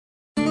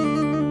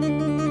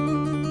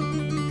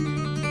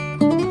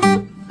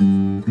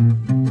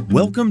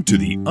Welcome to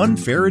the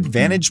Unfair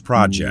Advantage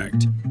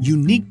Project.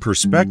 Unique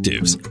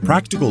perspectives,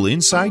 practical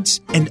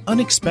insights, and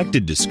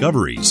unexpected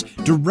discoveries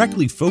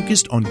directly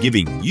focused on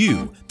giving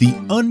you the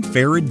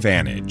unfair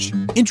advantage.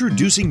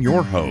 Introducing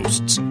your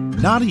hosts,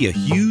 Nadia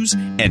Hughes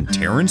and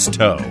Terrence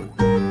Toe.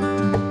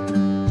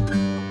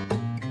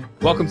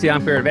 Welcome to the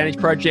Unfair Advantage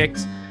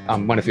Project.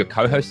 I'm one of your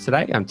co-hosts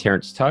today. I'm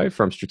Terrence Toe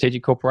from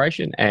Strategic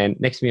Corporation, and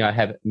next to me I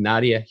have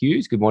Nadia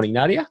Hughes. Good morning,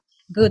 Nadia.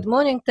 Good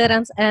morning,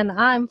 Terrence, and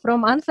I'm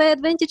from Unfair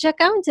Advantage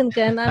Accounting,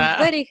 and I'm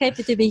very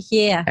happy to be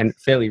here. And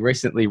fairly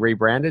recently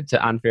rebranded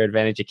to Unfair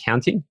Advantage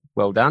Accounting.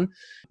 Well done.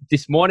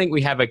 This morning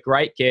we have a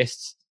great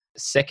guest,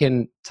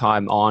 second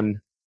time on,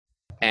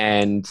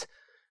 and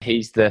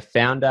he's the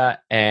founder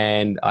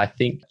and I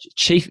think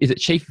Chief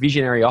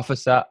Visionary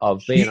Officer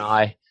of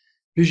BNI.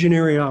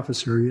 Visionary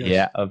Officer, yes.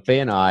 Yeah, of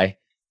BNI,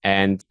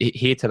 and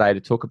here today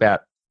to talk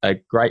about a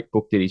great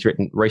book that he's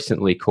written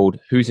recently called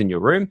Who's in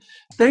Your Room?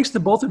 Thanks to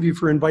both of you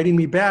for inviting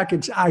me back.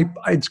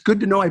 It's good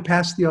to know I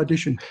passed the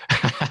audition.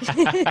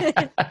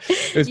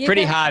 It was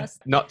pretty hard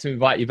not to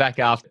invite you back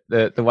after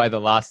the way the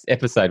last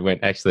episode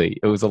went, actually.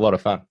 It was a lot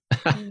of fun.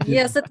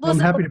 Yes, it was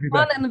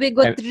fun and we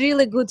got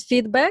really good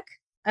feedback.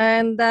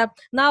 And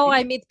now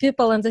I meet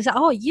people and they say,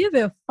 oh, you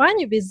were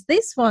funny with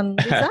this one,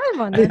 with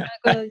Ivan. And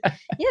I go,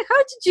 yeah, how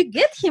did you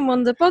get him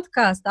on the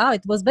podcast? Oh,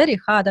 it was very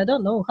hard. I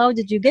don't know. How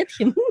did you get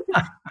him?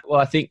 Well,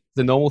 I think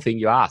the normal thing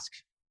you ask.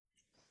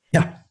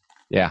 Yeah.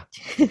 Yeah.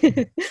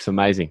 It's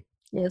amazing.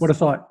 Yes. What a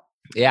thought.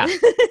 Yeah.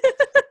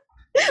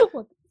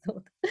 What a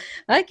thought.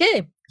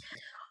 Okay.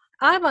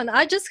 Ivan,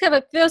 I just have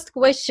a first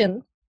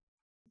question.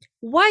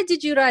 Why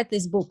did you write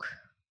this book?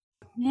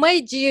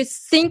 Made you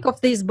think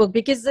of this book?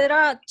 Because there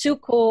are two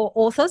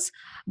co-authors,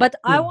 but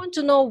I want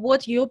to know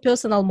what your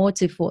personal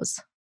motive was.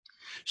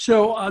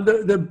 So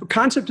the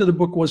concept of the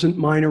book wasn't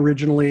mine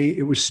originally.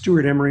 It was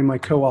Stuart Emery, my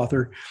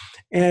co-author.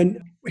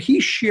 And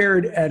he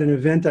shared at an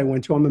event I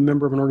went to. I'm a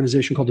member of an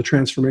organization called the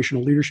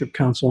Transformational Leadership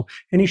Council.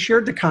 And he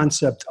shared the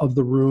concept of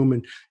the room.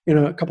 And in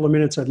a couple of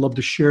minutes, I'd love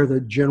to share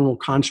the general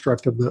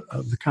construct of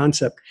the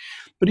concept.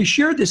 But he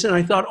shared this, and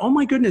I thought, oh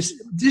my goodness,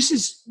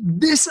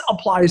 this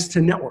applies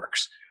to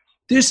networks.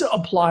 This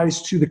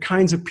applies to the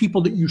kinds of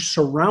people that you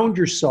surround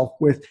yourself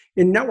with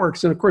in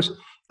networks. And of course,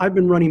 I've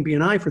been running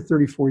BNI for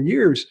 34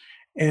 years,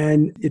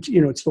 and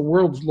it's the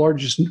world's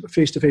largest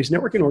face-to-face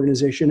networking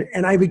organization.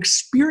 And I've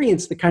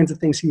experienced the kinds of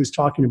things he was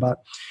talking about.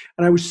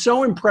 And I was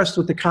so impressed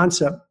with the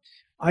concept.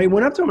 I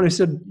went up to him and I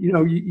said,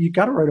 you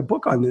got to write a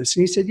book on this.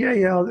 And he said, yeah,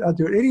 I'll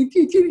do it. And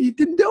he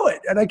didn't do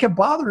it. And I kept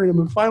bothering him.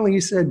 And finally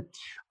he said,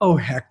 oh,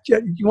 heck,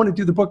 you want to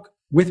do the book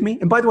with me?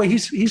 And by the way,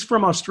 he's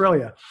from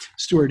Australia,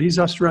 Stuart. He's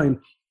Australian.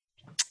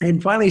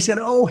 And finally he said,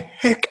 oh,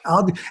 heck,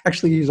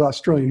 actually he's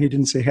Australian. He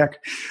didn't say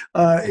heck.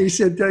 He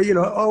said,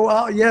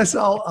 yes,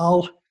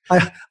 I'll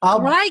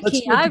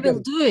Crikey, I will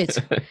do it.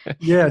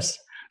 Yes.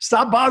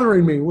 Stop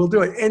bothering me. We'll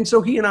do it. And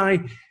so he and I,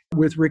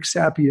 with Rick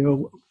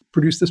Sapio,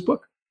 produced this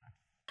book.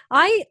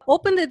 I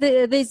opened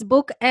this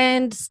book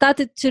and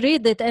started to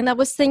read it. And I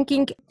was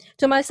thinking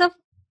to myself,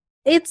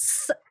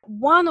 it's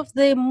one of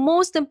the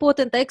most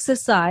important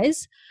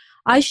exercise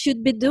I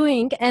should be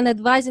doing and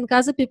advising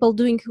other people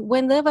doing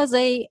whenever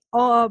they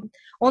are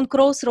on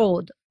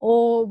crossroad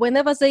or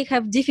whenever they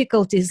have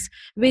difficulties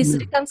with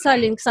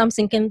reconciling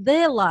something in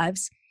their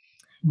lives.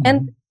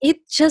 And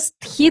it just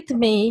hit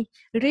me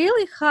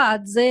really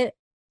hard.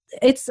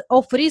 It's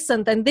of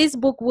recent, and this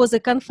book was a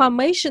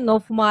confirmation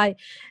of my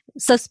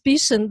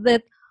suspicion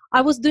that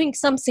I was doing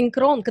something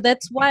wrong.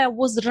 That's why I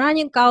was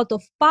running out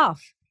of path.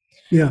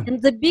 Yeah.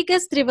 And the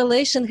biggest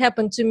revelation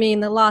happened to me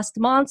in the last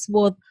months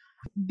was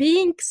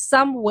being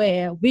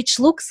somewhere which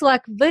looks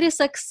like very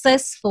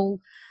successful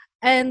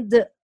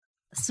and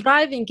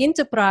thriving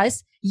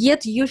enterprise,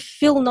 yet you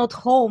feel not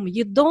home.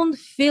 You don't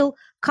feel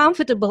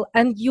comfortable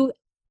and you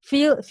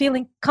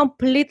feeling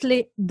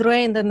completely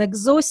drained and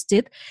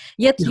exhausted,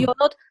 yet you're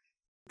not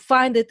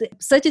find it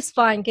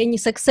satisfying, any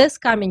success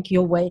coming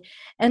your way.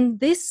 And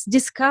this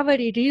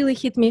discovery really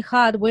hit me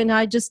hard when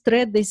I just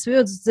read these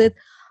words that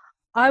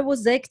I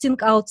was acting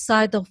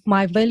outside of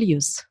my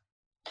values.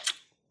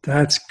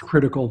 That's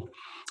critical.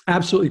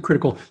 Absolutely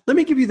critical. Let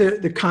me give you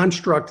the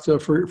construct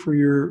for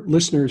your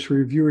listeners, for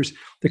your viewers,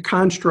 the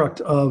construct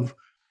of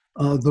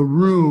the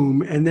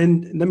room, and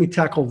then let me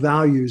tackle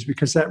values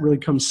because that really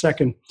comes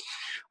second.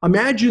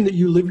 Imagine that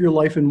you live your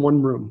life in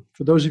one room.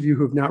 For those of you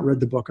who have not read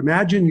the book,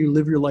 imagine you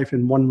live your life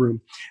in one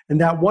room, and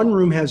that one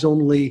room has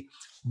only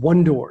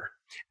one door,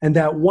 and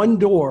that one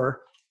door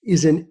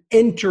is an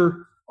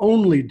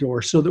enter-only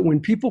door, so that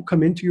when people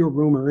come into your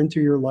room or into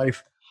your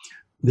life,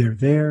 they're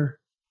there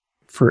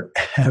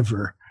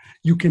forever.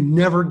 You can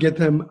never get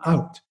them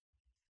out.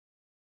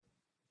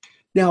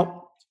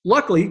 Now,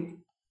 luckily,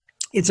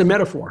 it's a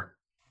metaphor.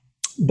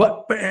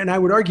 And I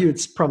would argue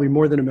it's probably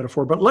more than a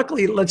metaphor, but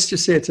luckily, let's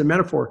just say it's a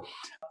metaphor.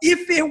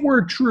 If it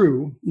were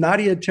true,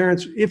 Nadia,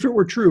 Terrence, if it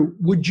were true,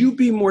 would you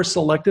be more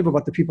selective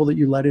about the people that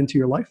you let into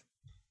your life?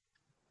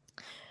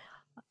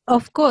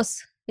 Of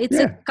course. It's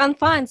a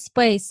confined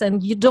space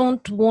and you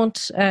don't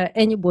want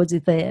anybody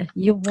there.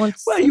 You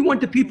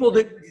want the people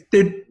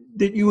that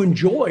that you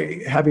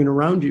enjoy having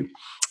around you.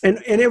 And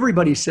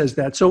everybody says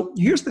that. So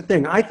here's the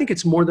thing. I think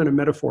it's more than a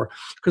metaphor,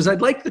 because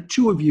I'd like the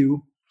two of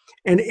you,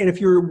 and if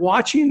you're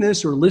watching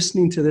this or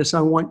listening to this,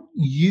 I want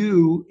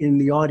you in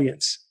the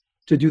audience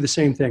to do the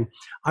same thing.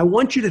 I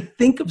want you to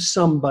think of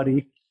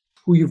somebody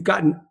who you've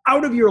gotten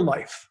out of your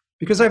life,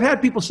 because I've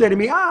had people say to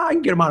me, I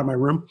can get them out of my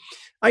room.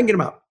 I can get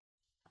them out.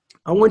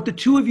 I want the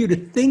two of you to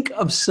think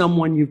of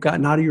someone you've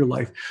gotten out of your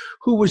life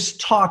who was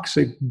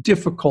toxic,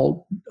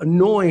 difficult,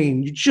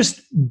 annoying. You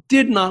just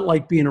did not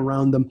like being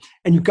around them,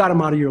 and you got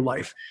them out of your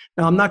life.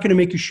 Now, I'm not going to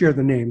make you share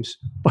the names,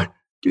 but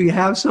do you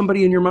have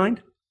somebody in your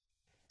mind?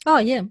 Oh,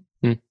 yeah.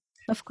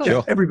 Of course.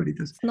 Sure. Everybody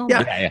does. No.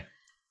 Yeah.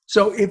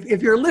 So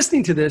if you're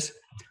listening to this,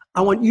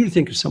 I want you to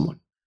think of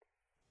someone.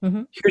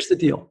 Mm-hmm. Here's the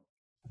deal.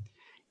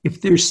 If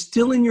they're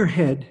still in your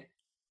head,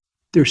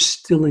 they're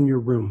still in your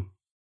room.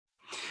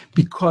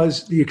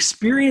 Because the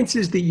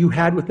experiences that you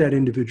had with that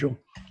individual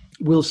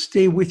will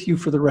stay with you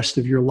for the rest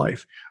of your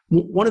life.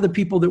 One of the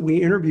people that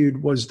we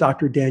interviewed was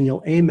Dr.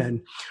 Daniel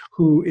Amen,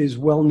 who is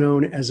well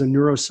known as a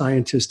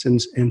neuroscientist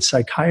and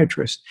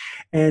psychiatrist.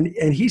 And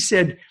he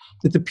said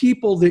that the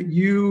people that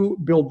you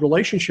build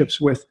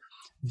relationships with,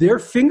 their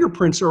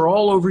fingerprints are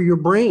all over your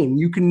brain.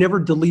 You can never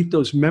delete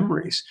those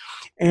memories.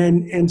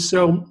 And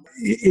so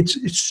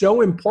it's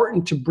so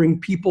important to bring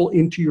people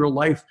into your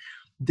life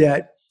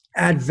that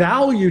add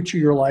value to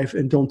your life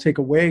and don't take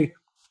away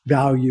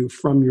value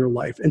from your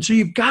life. And so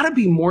you've got to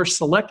be more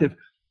selective.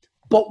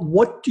 But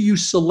what do you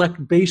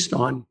select based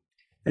on?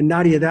 And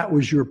Nadia, that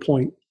was your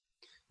point.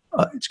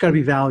 It's got to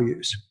be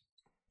values.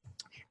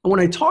 And when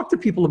I talk to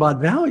people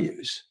about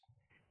values,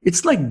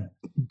 it's like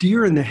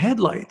deer in the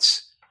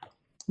headlights.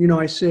 You know,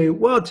 I say,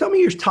 well, tell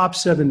me your top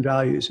 7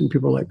 values. And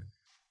people are like,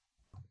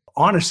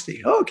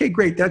 honesty. Oh, okay,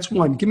 great. That's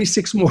 1. Give me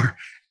 6 more.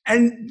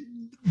 And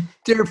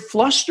they're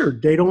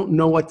flustered. They don't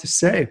know what to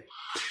say.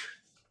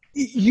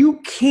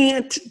 You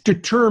can't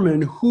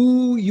determine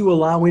who you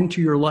allow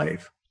into your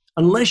life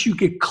unless you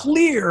get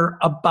clear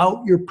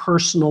about your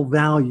personal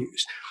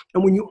values.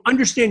 And when you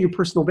understand your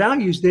personal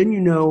values, then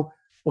you know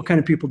what kind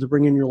of people to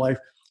bring in your life.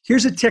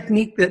 Here's a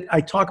technique that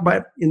I talk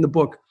about in the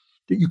book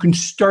that you can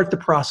start the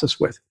process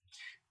with.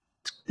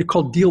 They're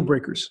called deal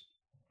breakers.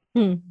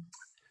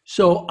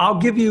 So I'll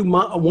give you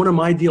one of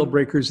my deal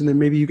breakers, and then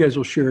maybe you guys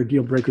will share a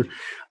deal breaker.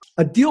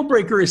 A deal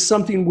breaker is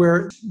something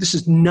where this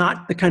is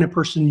not the kind of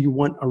person you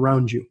want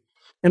around you.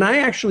 And I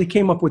actually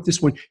came up with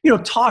this one. You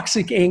know,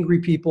 toxic, angry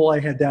people, I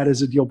had that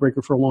as a deal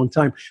breaker for a long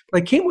time.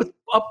 But I came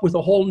up with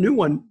a whole new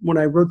one when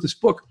I wrote this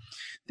book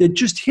that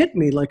just hit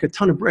me like a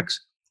ton of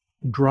bricks.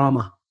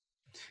 Drama.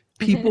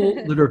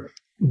 People that are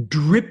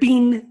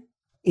dripping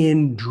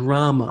in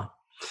drama.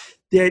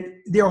 That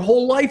their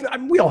whole life,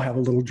 we all have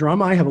a little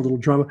drama. I have a little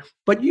drama.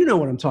 But you know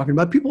what I'm talking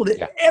about. People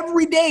that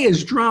every day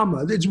is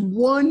drama. There's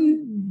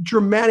one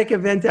dramatic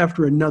event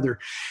after another.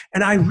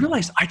 And I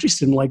realized I just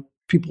didn't like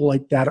people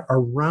like that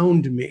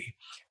around me.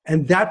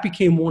 And that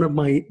became one of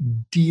my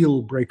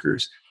deal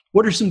breakers.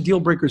 What are some deal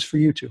breakers for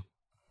you two?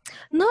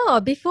 No,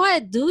 before I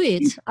do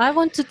it, I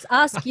want to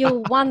ask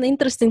you one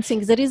interesting thing.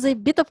 There is a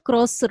bit of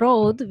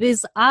crossroad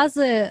with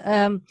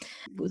other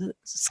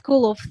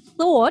school of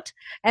thought.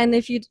 And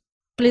if you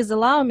please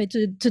allow me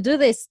to do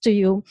this to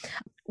you.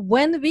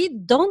 When we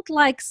don't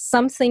like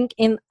something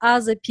in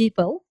other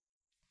people,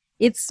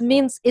 it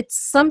means it's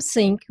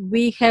something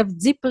we have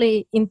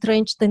deeply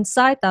entrenched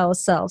inside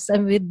ourselves,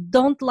 and we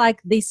don't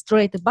like this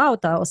trait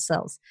about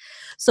ourselves.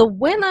 So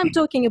when I'm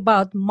talking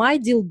about my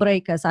deal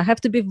breakers, I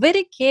have to be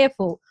very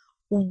careful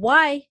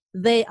why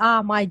they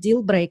are my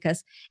deal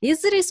breakers.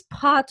 Is there is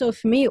part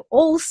of me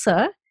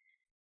also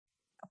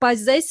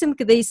possessing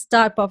this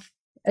type of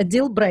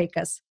deal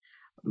breakers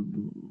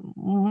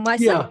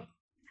myself? Yeah.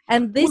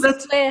 And this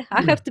is where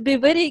I have to be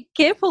very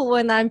careful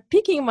when I'm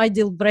picking my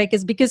deal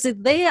breakers, because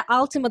they are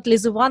ultimately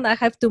the one I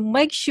have to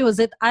make sure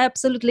that I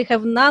absolutely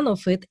have none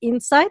of it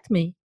inside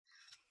me.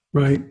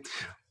 Right.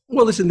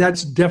 Well, listen,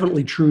 that's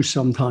definitely true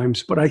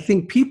sometimes. But I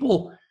think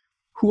people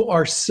who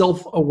are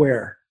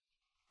self-aware,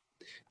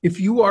 if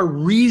you are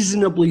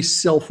reasonably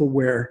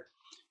self-aware,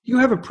 you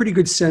have a pretty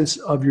good sense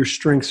of your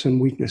strengths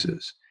and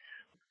weaknesses.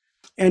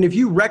 And if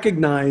you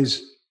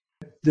recognize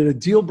that a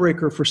deal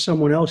breaker for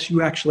someone else,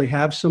 you actually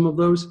have some of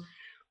those,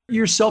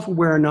 you're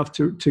self-aware enough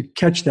to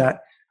catch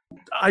that.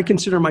 I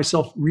consider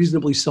myself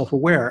reasonably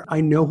self-aware.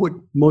 I know what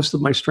most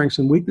of my strengths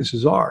and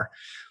weaknesses are.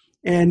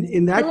 And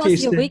in that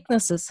case, your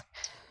weaknesses.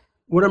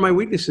 What are my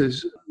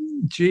weaknesses?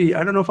 Gee,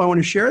 I don't know if I want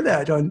to share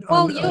that.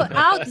 You're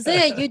out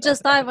there. You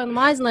just Ivan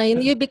Misner,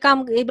 and you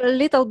become a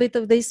little bit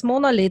of this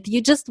monolith.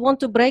 You just want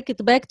to break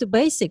it back to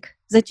basic,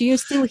 that you're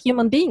still a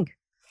human being.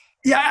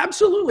 Yeah,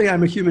 absolutely.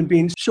 I'm a human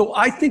being. So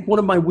I think one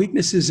of my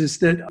weaknesses is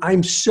that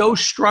I'm so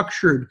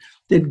structured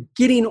that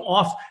getting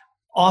off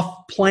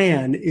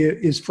plan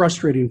is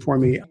frustrating for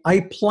me. I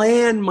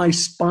plan my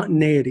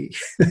spontaneity.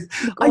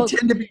 I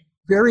tend to be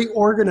very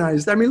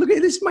organized. I mean, look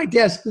at this is my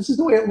desk. This is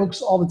the way it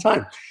looks all the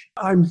time.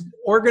 I'm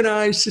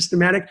organized,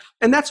 systematic,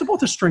 and that's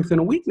both a strength and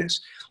a weakness.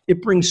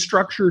 It brings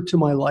structure to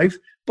my life.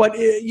 But,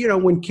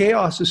 when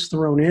chaos is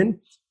thrown in,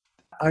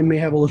 I may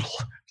have a little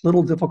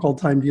little difficult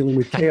time dealing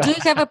with chaos. Do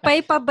you have a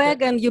paper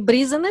bag and you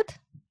breathe in it?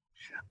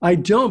 I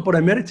don't, but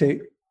I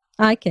meditate.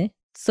 Okay.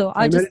 So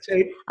I just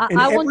meditate. And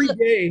I every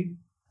day.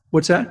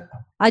 What's that?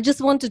 I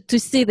just wanted to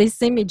see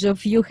this image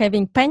of you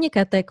having panic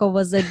attack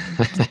over the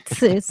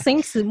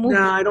things.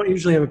 No, I don't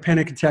usually have a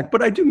panic attack,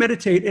 but I do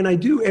meditate, and I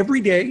do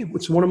every day.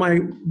 It's one of my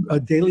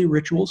daily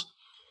rituals.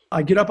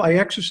 I get up, I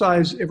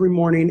exercise every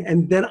morning,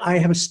 and then I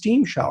have a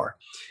steam shower.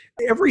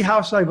 Every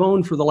house I've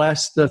owned for the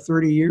last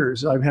 30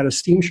 years, I've had a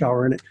steam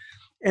shower in it.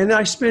 And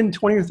I spend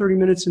 20 or 30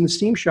 minutes in the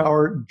steam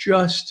shower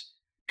just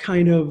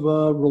kind of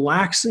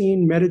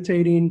relaxing,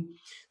 meditating,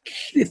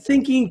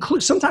 thinking.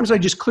 Sometimes I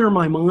just clear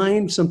my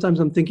mind. Sometimes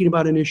I'm thinking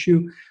about an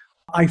issue.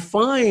 I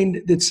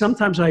find that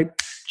sometimes I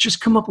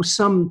just come up with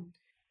some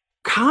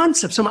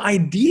concept, some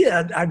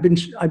idea. I've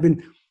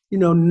been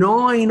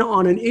gnawing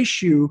on an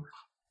issue,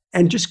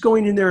 and just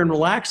going in there and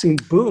relaxing,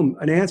 boom,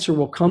 an answer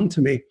will come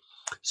to me.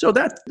 So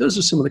those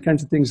are some of the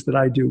kinds of things that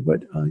I do.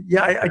 But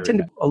I tend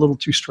to be a little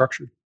too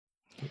structured.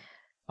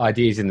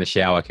 Ideas in the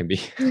shower can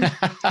be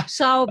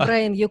shower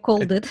brain, you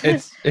called it.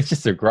 It's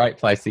just a great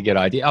place to get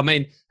ideas. I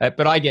mean,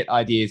 but I get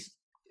ideas,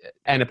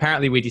 and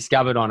apparently we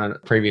discovered on a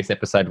previous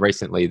episode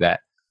recently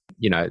that,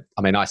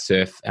 I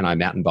surf and I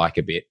mountain bike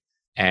a bit,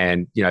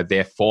 and,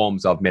 they're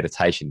forms of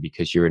meditation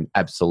because you're in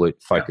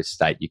absolute focused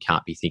state. You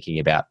can't be thinking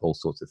about all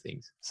sorts of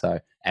things. So,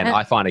 and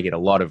I find I get a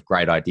lot of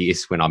great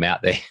ideas when I'm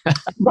out there.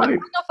 One of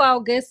our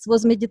guests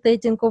was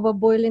meditating over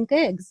boiling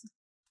eggs.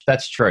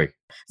 That's true.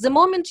 The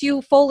moment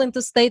you fall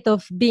into state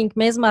of being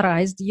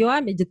mesmerized, you are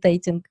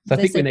meditating. So I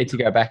think we need to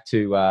go back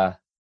to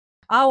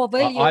our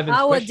value,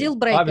 our deal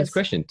breakers. Ivan's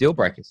question, deal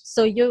breakers.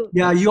 So you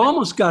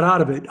almost got out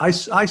of it. I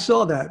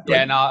saw that.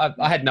 Yeah, no,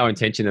 I had no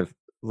intention of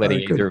letting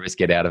either of us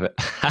get out of it.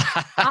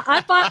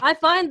 I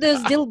find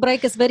those deal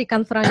breakers very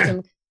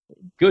confronting.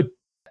 Good.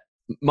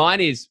 Mine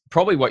is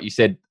probably what you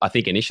said, I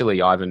think,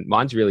 initially, Ivan.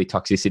 Mine's really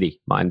toxicity.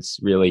 Mine's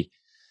really,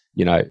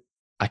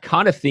 I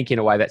kind of think in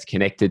a way that's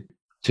connected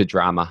to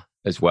drama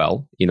as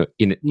well, in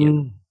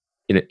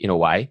a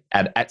way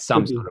at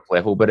some sort of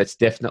level, but it's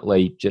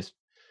definitely just,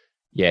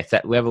 it's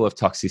that level of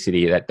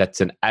toxicity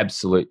that's an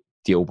absolute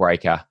deal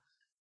breaker,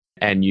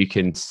 and you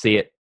can see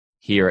it,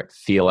 hear it,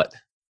 feel it,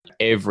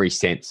 every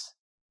sense.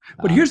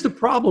 But here's the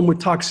problem with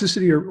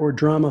toxicity or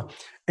drama,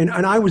 and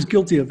I was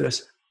guilty of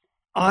this.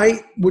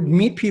 I would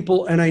meet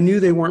people and I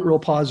knew they weren't real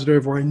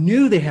positive, or I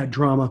knew they had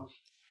drama,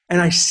 and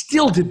I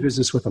still did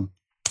business with them.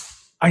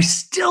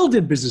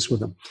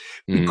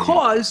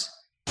 Because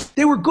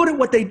they were good at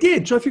what they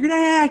did. So I figured,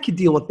 I could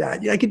deal with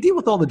that. I could deal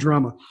with all the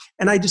drama.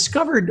 And I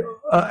discovered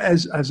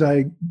as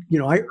I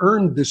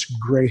earned this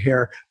gray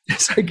hair,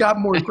 as I got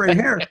more gray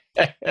hair,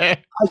 I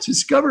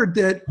discovered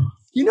that,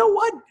 you know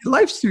what?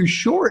 Life's too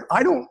short.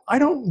 I don't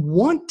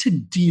want to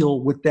deal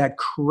with that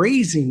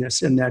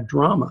craziness and that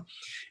drama.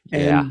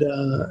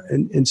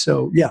 And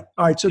so, yeah.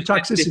 All right. So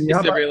toxicity.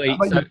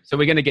 So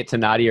we're going to get to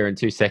Nadia in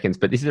 2 seconds,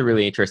 but this is a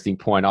really interesting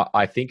point.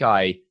 I think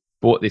I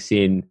brought this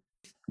in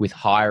with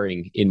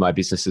hiring in my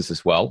businesses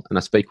as well. And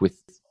I speak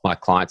with my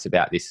clients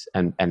about this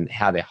and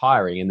how they're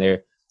hiring. And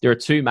there are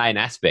two main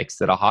aspects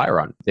that I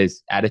hire on.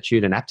 There's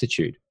attitude and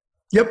aptitude.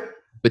 Yep.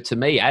 But to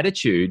me,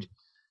 attitude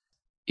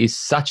is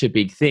such a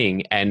big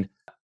thing. And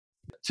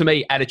to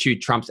me,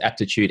 attitude trumps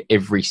aptitude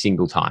every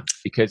single time,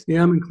 because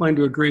I'm inclined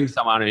to agree.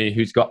 Someone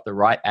who's got the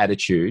right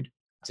attitude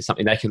to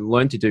something, they can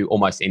learn to do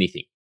almost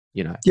anything,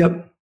 Yep.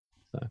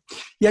 So.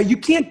 Yeah, you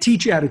can't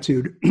teach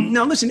attitude.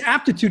 Now, listen,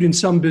 aptitude in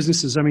some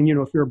businesses, I mean,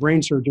 if you're a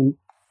brain surgeon,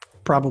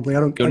 probably, I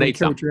don't care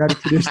what your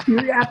attitude is.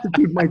 Your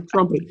aptitude might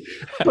trump it.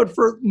 But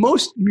for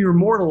most mere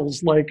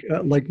mortals like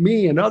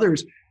me and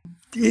others,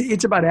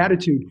 it's about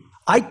attitude.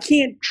 I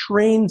can't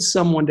train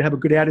someone to have a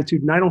good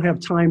attitude, and I don't have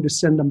time to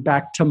send them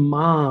back to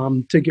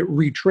mom to get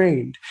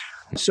retrained.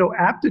 So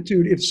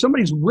aptitude, if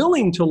somebody's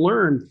willing to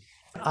learn,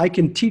 I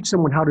can teach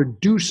someone how to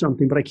do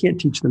something, but I can't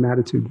teach them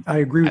attitude. I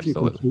agree with you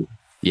completely.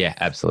 Yeah,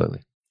 absolutely.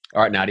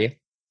 All right, Nadia.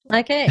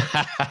 Okay.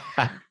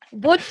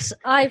 What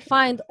I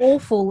find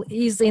awful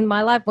is in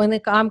my life when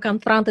I'm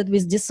confronted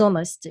with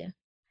dishonesty.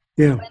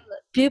 Yeah. When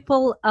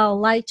people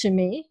lie to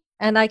me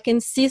and I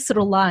can see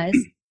through lies,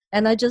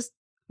 and I just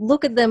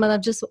look at them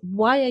and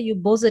why are you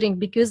bothering?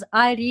 Because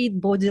I read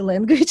body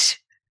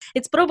language.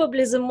 It's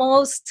probably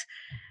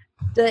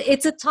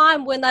it's a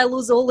time when I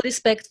lose all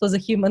respect for the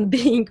human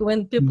being,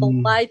 when people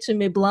lie to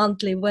me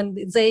bluntly, when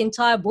the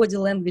entire body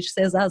language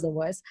says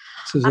otherwise.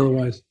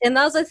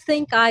 Another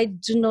thing I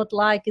do not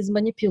like is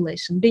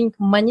manipulation, being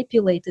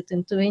manipulated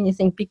into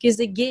anything, because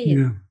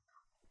again,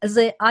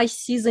 I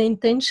see the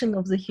intention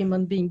of the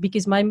human being,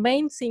 because my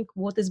main thing,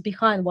 what is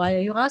behind, why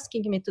are you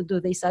asking me to do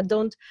this? I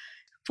don't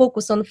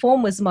focus on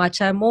form as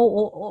much. I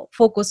more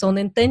focus on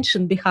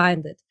intention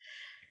behind it.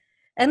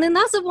 And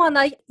another one,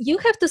 you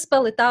have to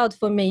spell it out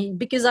for me,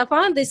 because I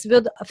found this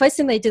word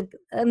fascinating.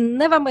 I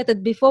never met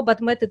it before,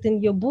 but met it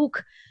in your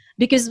book,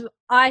 because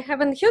I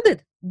haven't heard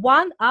it.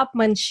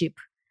 One-upmanship.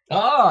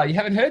 Oh, you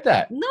haven't heard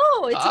that?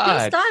 No, it's the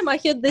first time I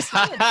heard this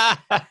word.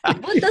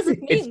 What does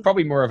it mean? It's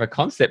probably more of a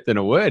concept than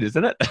a word,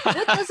 isn't it?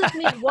 What does it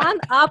mean?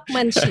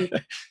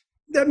 One-upmanship.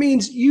 that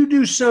means you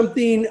do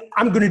something,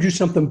 I'm going to do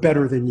something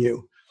better than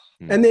you.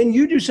 And then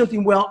you do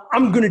something well,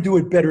 I'm going to do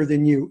it better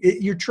than you.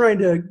 You're trying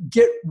to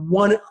get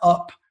one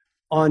up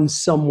on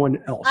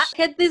someone else. I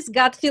had this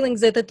gut feeling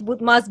that it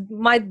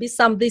might be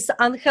this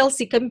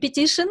unhealthy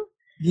competition.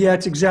 Yeah,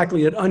 it's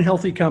exactly it.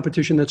 Unhealthy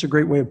competition. That's a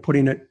great way of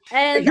putting it.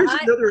 And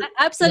I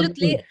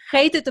absolutely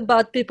hate it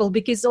about people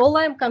because all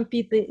I'm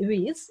competing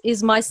with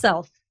is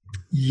myself.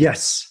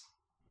 Yes,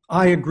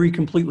 I agree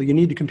completely. You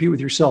need to compete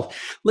with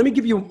yourself. Let me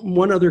give you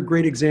one other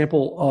great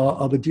example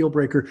of a deal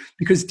breaker,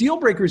 because deal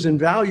breakers and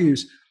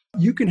values,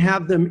 you can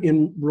have them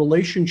in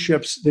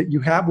relationships that you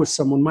have with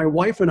someone. My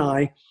wife and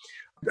I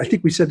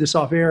think we said this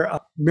off air,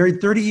 married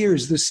 30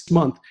 years this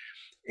month.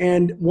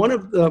 And one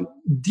of the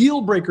deal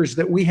breakers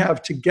that we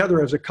have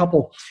together as a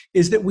couple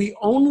is that we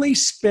only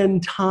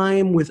spend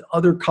time with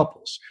other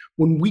couples.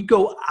 When we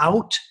go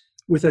out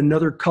with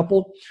another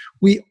couple,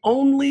 we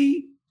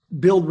only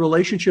build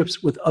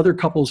relationships with other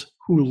couples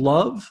who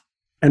love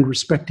and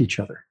respect each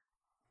other.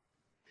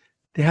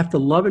 They have to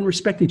love and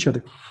respect each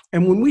other.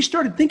 And when we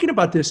started thinking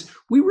about this,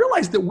 we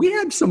realized that we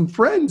had some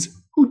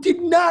friends who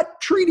did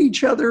not treat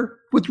each other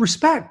with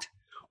respect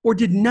or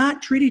did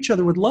not treat each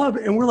other with love.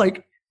 And we're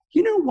like,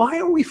 why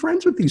are we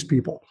friends with these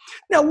people?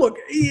 Now, look,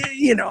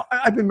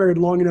 I've been married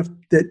long enough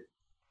that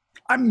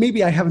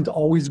maybe I haven't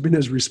always been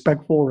as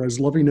respectful or as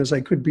loving as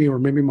I could be, or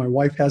maybe my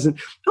wife hasn't.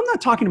 I'm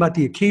not talking about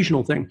the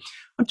occasional thing.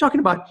 I'm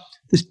talking about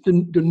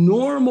the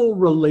normal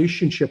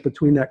relationship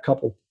between that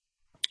couple.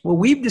 Well,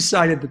 we've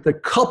decided that the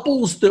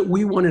couples that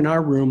we want in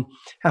our room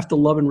have to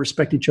love and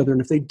respect each other.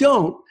 And if they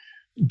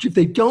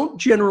don't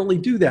generally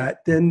do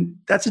that, then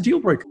that's a deal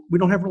breaker. We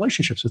don't have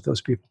relationships with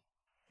those people.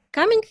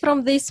 Coming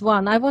from this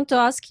one, I want to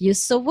ask you,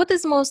 so what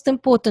is most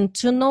important,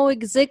 to know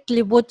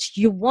exactly what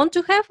you want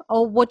to have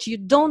or what you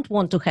don't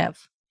want to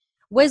have?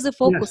 Where the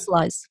focus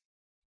lies?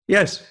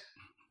 Yes.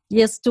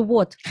 Yes to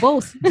what?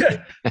 Both.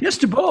 Yes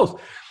to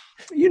both.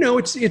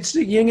 It's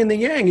the yin and the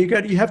yang.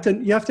 You have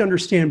to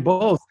understand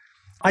both.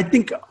 I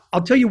think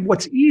I'll tell you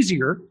what's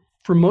easier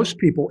for most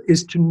people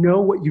is to know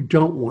what you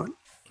don't want.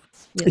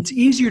 Yeah. It's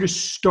easier to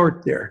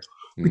start there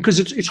because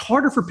it's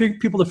harder for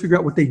people to figure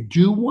out what they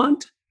do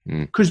want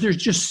because there's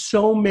just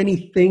so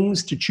many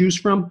things to choose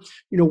from.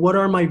 What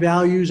are my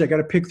values? I got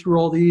to pick through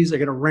all these. I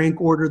got to rank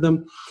order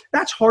them.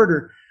 That's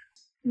harder.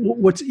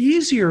 What's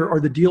easier are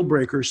the deal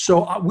breakers.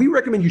 So we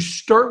recommend you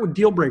start with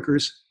deal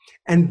breakers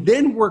and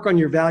then work on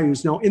your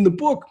values. Now, in the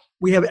book,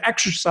 we have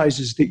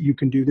exercises that you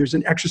can do. There's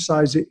an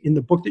exercise in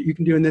the book that you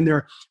can do. And then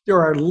there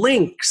are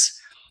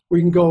links where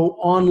you can go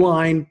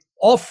online,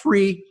 all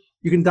free.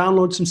 You can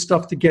download some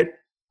stuff to get a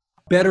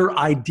better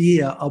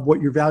idea of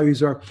what your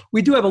values are.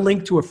 We do have a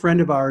link to a friend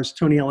of ours,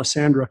 Tony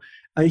Alessandra.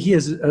 He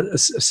has a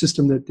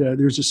system that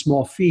there's a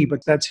small fee,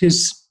 but that's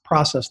his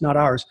process, not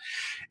ours.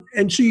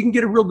 And so you can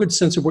get a real good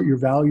sense of what your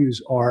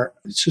values are.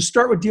 So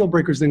start with deal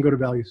breakers, then go to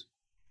values.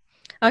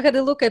 I had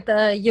a look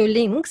at your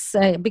links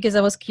because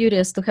I was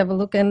curious to have a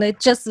look, and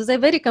they're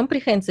very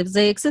comprehensive.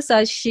 The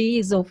exercise she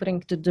is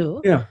offering to do.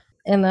 Yeah.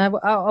 And I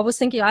was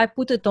thinking I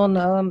put it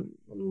on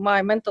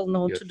my mental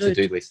note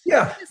to-do list.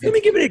 Yeah. Let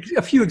me give it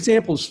a few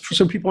examples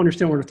so people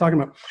understand what we're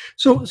talking about.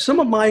 So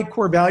some of my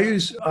core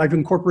values I've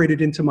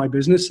incorporated into my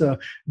business.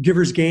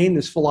 Giver's gain,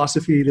 this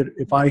philosophy that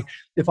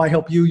if I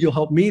help you, you'll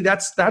help me.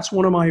 That's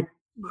one of my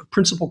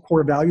principal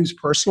core values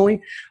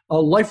personally.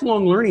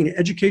 Lifelong learning,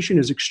 education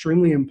is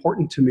extremely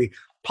important to me.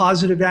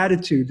 Positive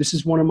attitude, this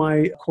is one of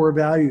my core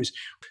values.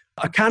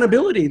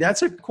 Accountability,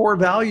 that's a core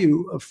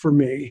value for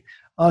me.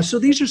 So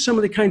these are some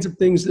of the kinds of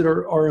things that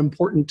are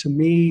important to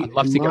me. I'd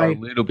love to go a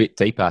little bit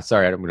deeper.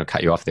 Sorry, I'm going to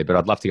cut you off there, but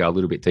I'd love to go a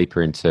little bit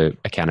deeper into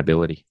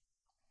accountability.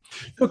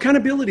 So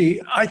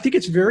accountability, I think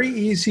it's very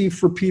easy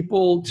for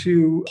people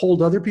to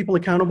hold other people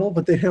accountable,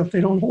 but they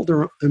don't hold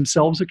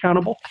themselves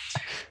accountable.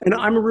 And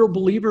I'm a real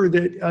believer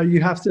that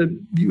you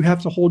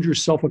have to hold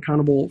yourself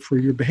accountable for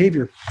your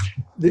behavior.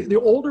 The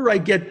older I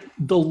get,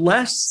 the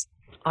less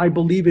I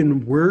believe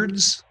in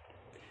words,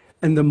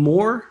 and the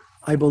more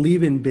I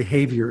believe in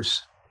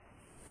behaviors.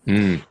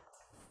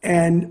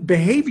 And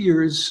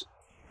behaviors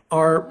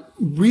are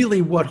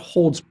really what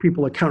holds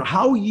people accountable.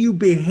 How you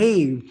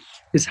behave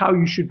is how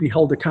you should be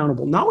held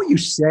accountable. Not what you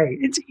say.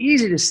 It's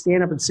easy to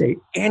stand up and say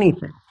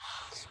anything,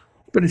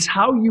 but it's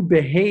how you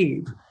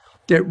behave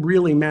that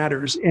really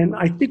matters. And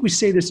I think we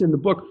say this in the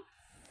book.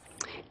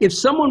 If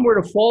someone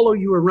were to follow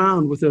you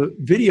around with a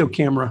video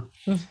camera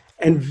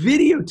and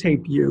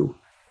videotape you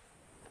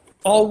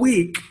all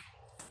week,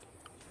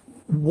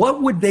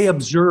 what would they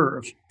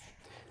observe?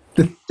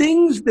 The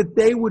things that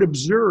they would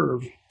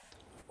observe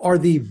are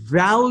the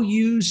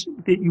values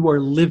that you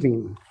are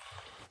living.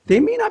 They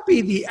may not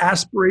be the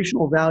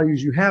aspirational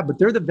values you have, but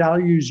they're the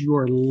values you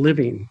are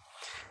living.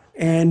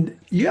 And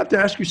you have to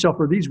ask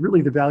yourself, are these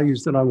really the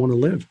values that I want to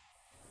live?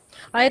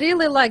 I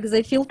really like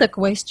the filter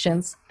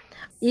questions.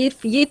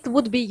 If it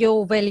would be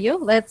your value,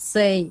 let's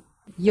say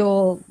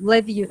your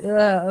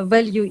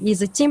value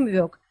is a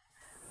teamwork,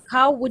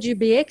 how would you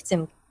be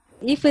acting?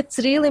 If it's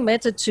really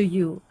mattered to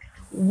you,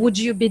 would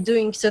you be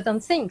doing certain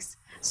things?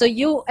 So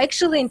you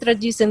actually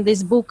introduce in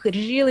this book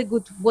really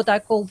good, what I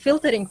call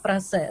filtering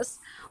process.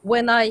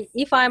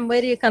 If I'm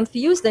very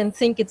confused and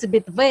think it's a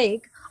bit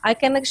vague, I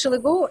can actually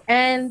go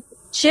and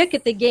check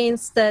it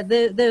against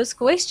those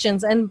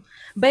questions and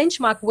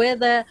benchmark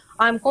whether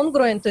I'm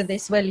congruent to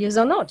these values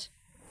or not.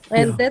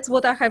 And that's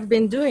what I have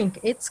been doing.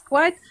 It's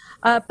quite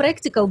a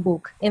practical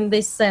book in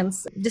this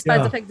sense,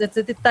 despite the fact that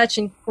it's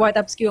touching quite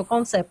obscure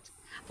concept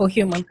for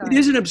humankind. It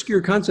is an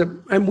obscure concept.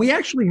 And we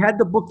actually had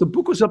the book. The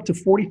book was up to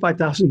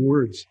 45,000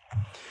 words.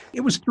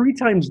 It was 3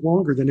 times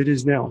longer than it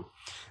is now.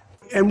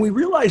 And we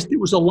realized it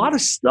was a lot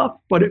of stuff,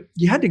 but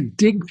you had to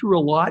dig through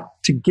a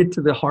lot to get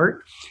to the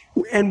heart.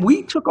 And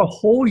we took a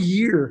whole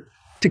year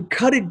to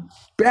cut it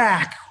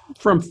back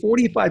from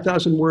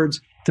 45,000 words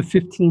to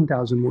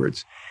 15,000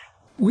 words.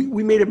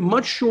 We made it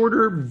much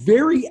shorter,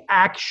 very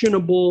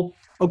actionable.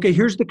 Okay,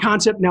 here's the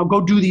concept. Now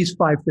go do these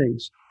 5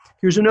 things.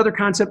 Here's another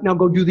concept. Now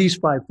go do these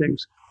 5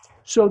 things.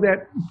 So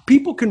that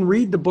people can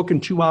read the book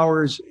in 2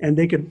 hours and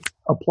they can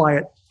apply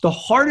it. The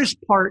hardest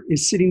part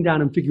is sitting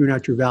down and figuring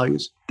out your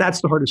values.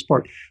 That's the hardest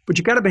part. But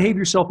you got to behave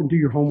yourself and do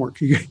your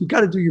homework. You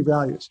got to do your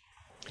values.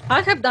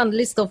 I have done a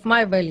list of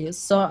my values,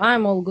 so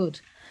I'm all good.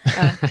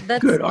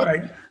 Good, all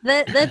right.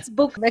 That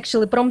book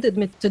actually prompted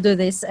me to do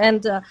this.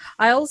 And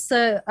I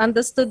also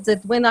understood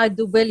that when I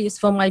do values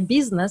for my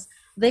business,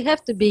 they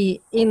have to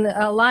be in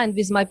line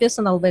with my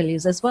personal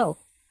values as well.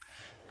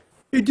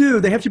 They do.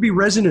 They have to be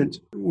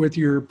resonant with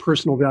your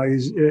personal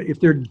values. If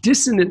they're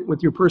dissonant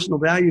with your personal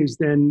values,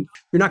 then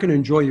you're not going to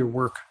enjoy your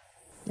work.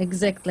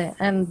 Exactly.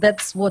 And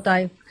that's what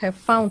I have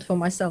found for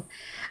myself.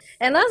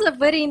 Another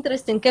very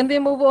interesting, can we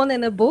move on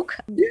in a book?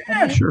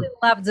 Yeah, sure.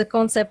 I loved the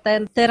concept,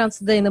 and Terence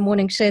today in the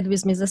morning shared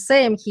with me the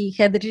same. He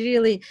had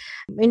really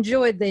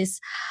enjoyed this,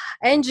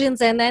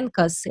 engines and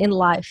anchors in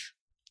life.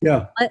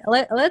 Yeah.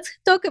 Let's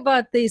talk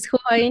about these, who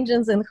are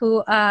engines and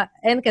who are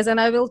anchors. And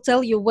I will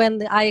tell you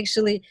when I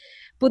actually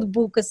put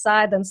book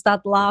aside and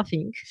start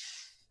laughing.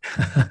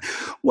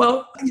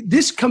 Well,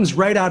 this comes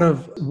right out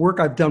of work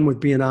I've done with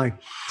BNI.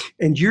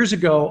 And years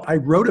ago, I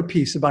wrote a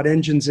piece about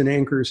engines and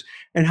anchors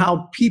and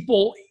how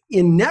people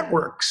in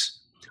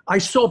networks, I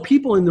saw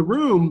people in the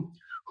room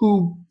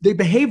who they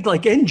behaved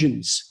like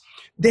engines.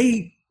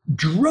 They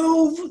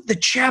drove the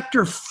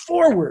chapter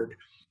forward.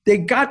 They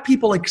got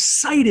people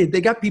excited.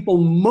 They got people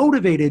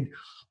motivated.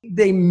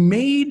 They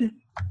made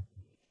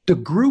the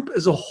group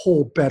as a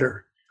whole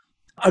better.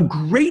 A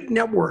great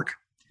network,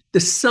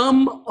 the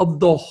sum of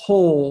the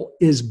whole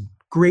is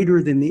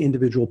greater than the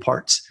individual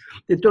parts.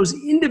 That those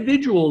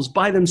individuals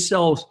by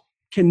themselves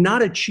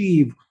cannot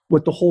achieve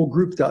what the whole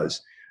group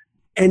does.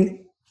 And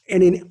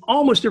in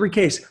almost every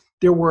case,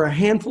 there were a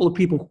handful of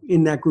people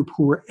in that group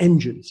who were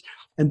engines,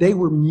 and they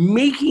were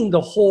making the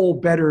whole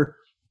better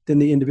than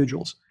the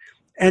individuals.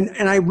 And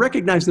I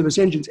recognized them as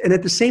engines. And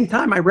at the same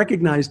time, I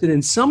recognized that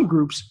in some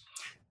groups,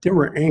 there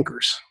were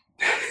anchors.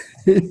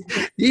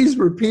 These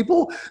were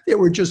people that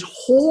were just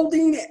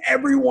holding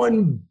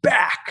everyone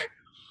back,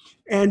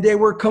 and they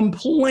were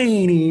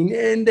complaining,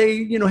 and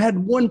they, had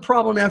one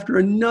problem after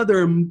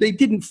another. They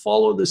didn't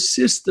follow the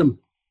system,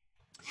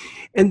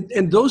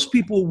 and those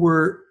people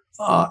were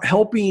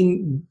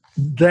helping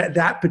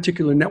that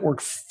particular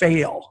network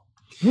fail.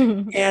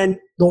 And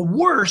the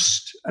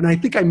worst, and I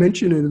think I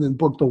mentioned it in the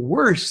book, the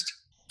worst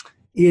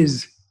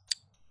is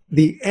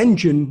the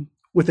engine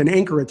with an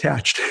anchor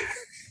attached.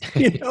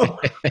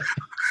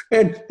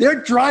 And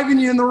they're driving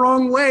you in the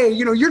wrong way.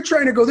 You're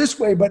trying to go this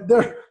way, but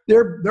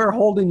they're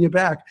holding you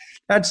back.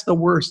 That's the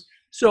worst.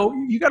 So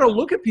you got to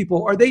look at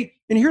people. Are they?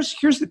 And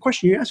here's the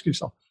question you ask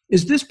yourself: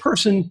 is this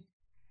person?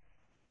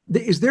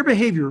 Is their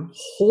behavior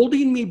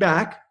holding me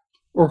back,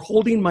 or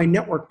holding my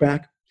network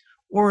back,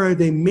 or are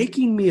they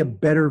making me a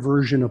better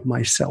version of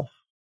myself?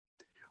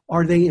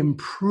 Are they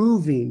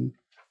improving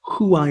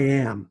who I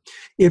am?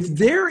 If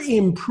they're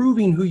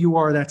improving who you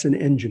are, that's an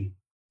engine.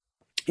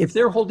 If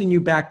they're holding you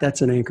back,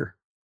 that's an anchor.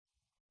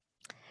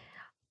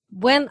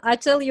 When I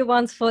tell you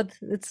once,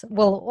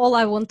 all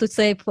I want to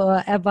say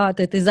about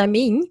it is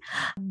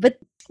but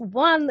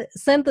one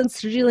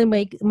sentence really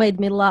made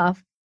me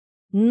laugh.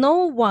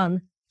 No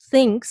one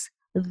thinks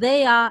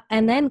they are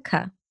an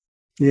anchor.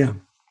 Yeah.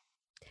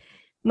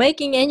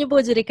 Making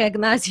anybody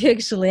recognize you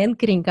actually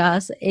anchoring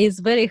us is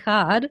very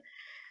hard.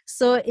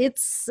 So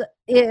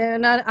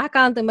I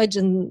can't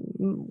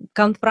imagine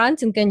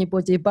confronting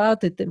anybody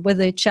about it,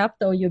 whether a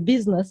chapter or your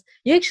business.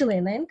 You're actually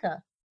an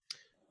anchor.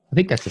 I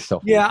think that's a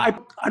self. Yeah,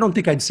 I don't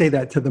think I'd say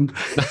that to them.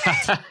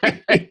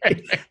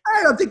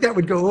 I don't think that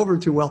would go over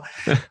too well.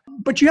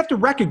 But you have to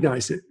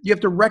recognize it. You have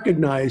to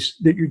recognize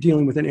that you're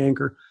dealing with an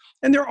anchor.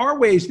 And there are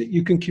ways that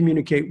you can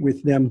communicate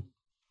with them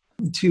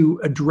to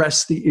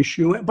address the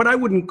issue. But I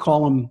wouldn't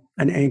call them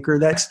an anchor.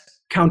 That's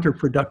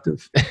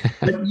counterproductive.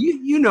 But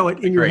you know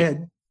it in your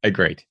head.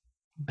 Agreed.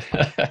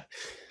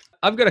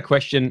 I've got a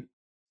question.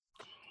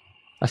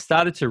 I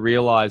started to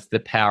realize the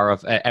power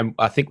of, and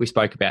I think we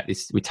spoke about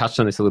this, we touched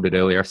on this a little bit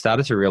earlier. I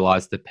started to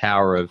realize the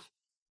power of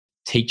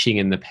teaching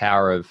and the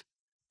power of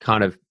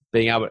kind of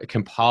being able to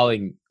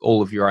compiling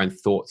all of your own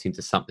thoughts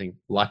into something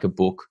like a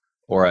book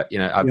or,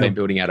 I've been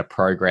building out a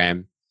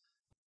program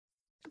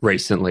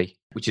recently,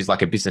 which is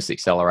like a business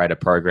accelerator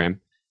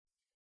program.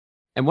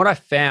 And what I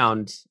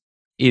found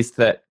is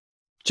that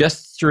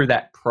just through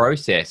that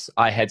process,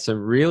 I had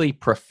some really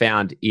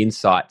profound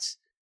insights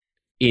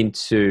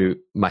into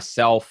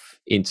myself,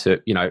 into,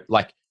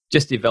 like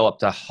just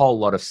developed a whole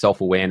lot of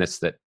self-awareness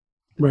that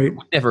Right.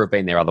 would never have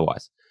been there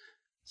otherwise.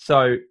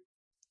 So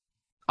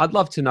I'd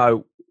love to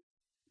know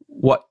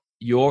what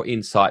your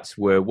insights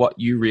were, what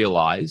you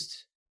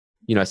realized,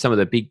 some of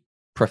the big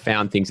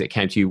profound things that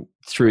came to you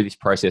through this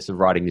process of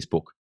writing this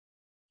book.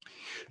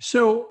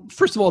 So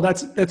first of all,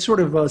 that's sort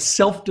of a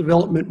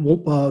self-development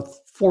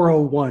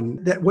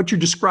 401. That what you're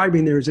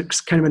describing there is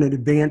kind of an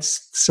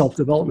advanced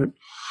self-development.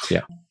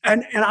 Yeah.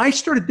 And I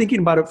started thinking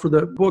about it for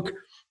the book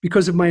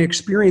because of my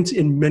experience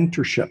in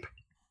mentorship.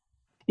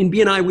 In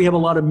BNI, we have a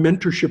lot of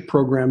mentorship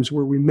programs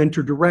where we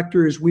mentor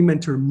directors, we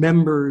mentor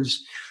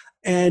members,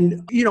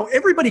 and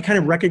everybody kind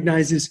of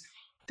recognizes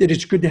that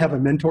it's good to have a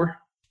mentor.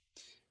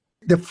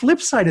 The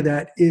flip side of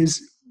that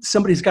is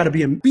somebody's got to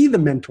be the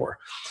mentor.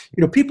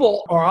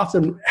 People are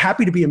often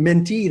happy to be a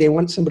mentee. They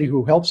want somebody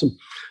who helps them.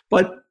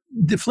 But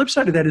the flip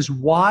side of that is,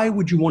 why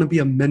would you want to be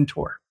a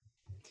mentor?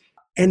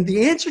 And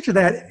the answer to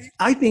that,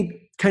 I think,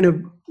 kind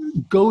of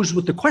goes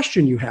with the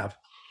question you have.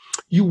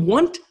 You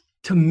want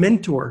to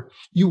mentor.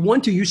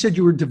 You said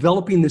you were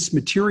developing this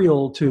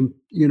material to,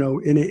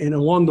 and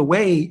along the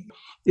way,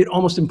 it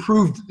almost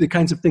improved the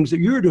kinds of things that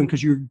you were doing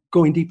because you're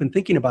going deep and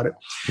thinking about it.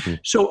 Mm-hmm.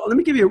 So let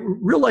me give you a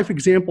real life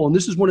example. And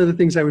this is one of the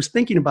things I was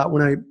thinking about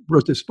when I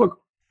wrote this book.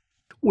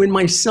 When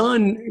my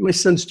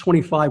son's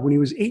 25, when he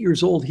was 8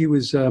 years old, he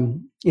was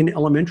in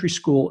elementary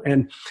school,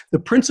 and the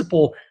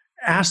principal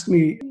asked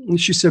me,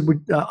 she said,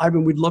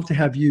 Ivan, we'd love to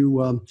have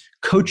you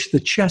coach the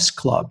chess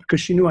club, because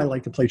she knew I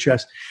liked to play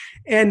chess.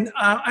 And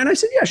I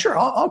said, yeah, sure,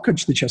 I'll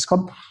coach the chess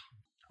club.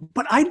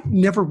 But I'd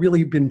never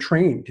really been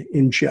trained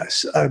in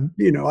chess. I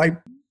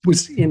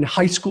was in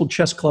high school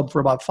chess club for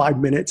about 5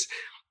 minutes.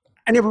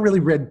 I never really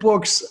read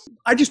books.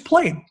 I just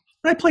played, and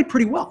I played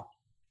pretty well.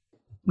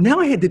 Now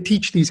I had to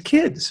teach these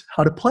kids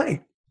how to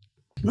play.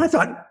 And I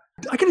thought,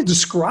 I got to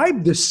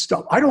describe this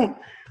stuff. I don't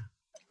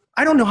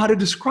know how to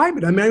describe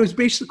it. I mean, I was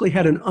basically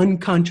had an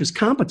unconscious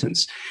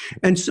competence.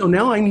 And so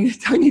now I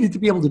needed to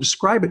be able to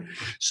describe it.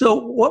 So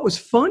what was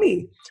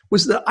funny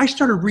was that I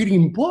started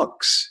reading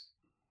books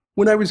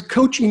when I was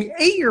coaching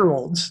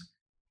 8-year-olds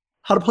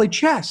how to play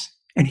chess.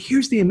 And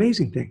here's the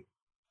amazing thing.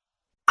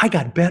 I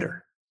got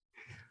better.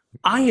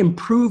 I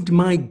improved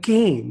my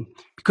game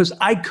because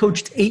I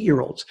coached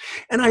 8-year-olds.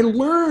 And I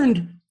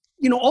learned,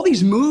 all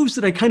these moves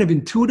that I kind of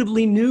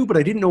intuitively knew, but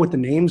I didn't know what the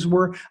names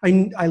were.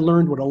 I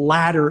learned what a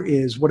ladder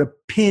is, what a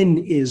pin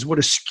is, what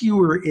a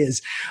skewer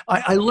is.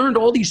 I learned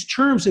all these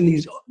terms and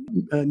these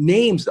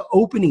names, the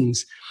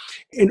openings.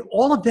 And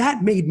all of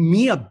that made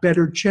me a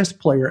better chess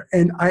player.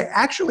 And I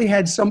actually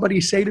had somebody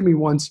say to me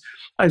once,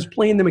 I was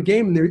playing them a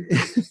game, and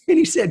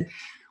he said,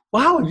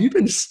 wow, have you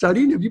been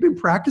studying? Have you been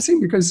practicing?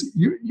 Because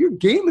your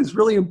game has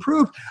really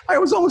improved. I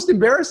was almost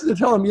embarrassed to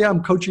tell him, yeah,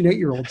 I'm coaching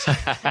 8-year-olds.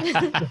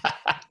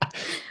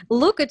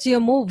 Look at your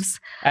moves.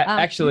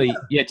 Actually,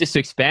 just to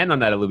expand on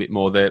that a little bit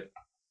more,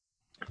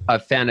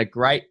 I've found a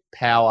great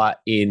power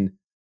in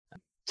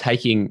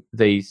taking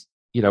these,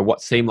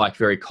 what seem like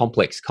very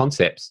complex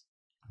concepts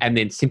and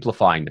then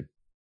simplifying them.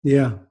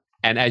 Yeah.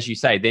 And as you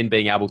say, then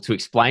being able to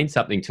explain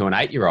something to an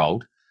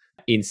 8-year-old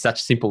in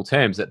such simple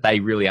terms that they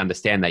really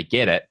understand, they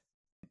get it.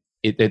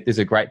 There's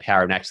a great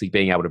power in actually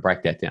being able to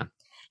break that down.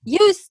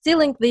 You're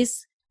stealing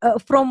this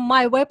from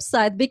my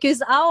website,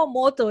 because our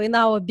motto in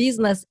our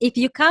business, if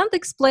you can't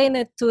explain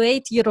it to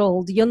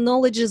 8-year-old, your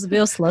knowledge is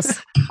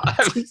worthless. I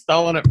haven't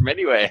stolen it from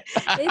anywhere.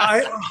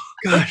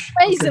 It's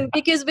amazing,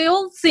 because we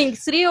all think,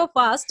 3 of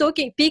us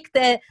pick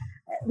the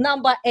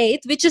number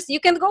 8, which is, you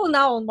can go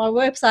now on my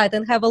website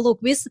and have a look.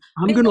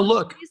 I'm going to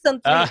look.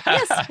 Recently,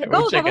 yes,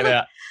 we'll check it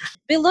out.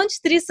 We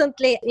launched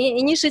recently an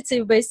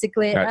initiative,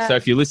 basically. Right, so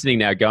if you're listening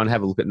now, go and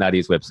have a look at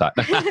Nadia's website.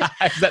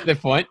 Is that the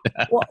point?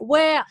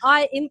 Where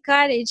I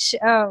encourage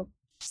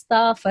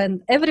staff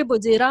and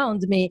everybody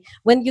around me,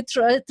 when you're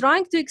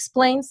trying to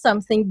explain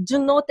something,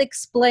 do not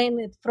explain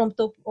it from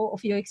top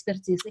of your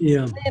expertise.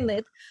 Explain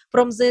it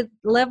from the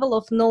level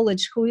of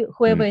knowledge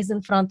whoever is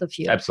in front of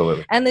you.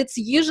 Absolutely. And it's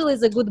usually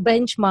the good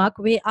benchmark.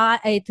 We are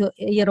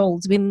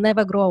 8-year-olds. We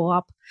never grow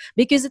up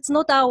because it's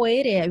not our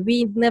area.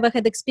 We never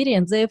had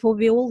experience. Therefore,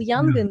 we're all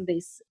young in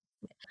this,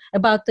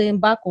 about to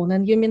embark on,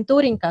 and you're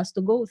mentoring us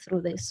to go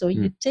through this. So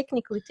you're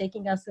technically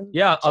taking us in.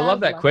 Yeah, I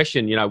love that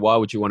question. Why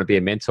would you want to be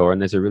a mentor?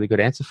 And there's a really good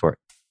answer for it.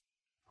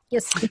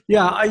 Yes.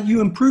 Yeah,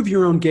 you improve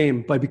your own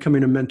game by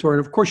becoming a mentor.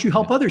 And of course, you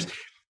help others.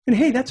 And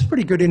hey, that's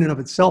pretty good in and of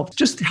itself.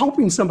 Just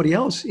helping somebody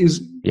else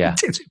is,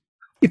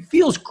 it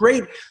feels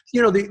great.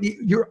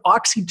 Your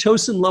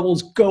oxytocin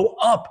levels go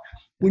up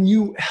when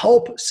you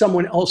help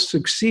someone else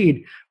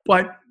succeed.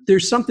 But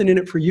there's something in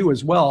it for you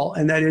as well,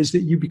 and that is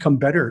that you become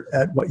better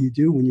at what you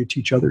do when you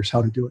teach others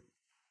how to do it.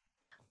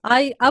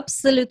 I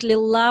absolutely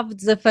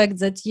loved the fact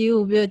that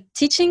you were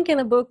teaching in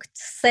a book,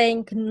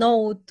 saying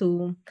no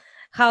to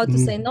how to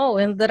say no.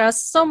 And there are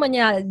so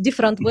many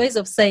different ways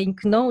of saying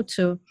no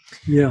to.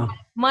 Yeah.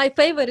 My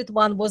favorite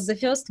one was the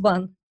first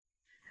one.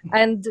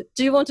 And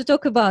do you want to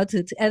talk about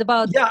it?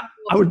 Yeah,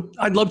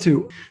 I'd love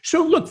to.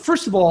 So look,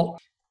 first of all,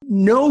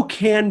 no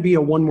can be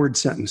a one-word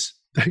sentence.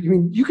 I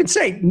mean, you can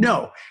say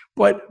no,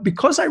 but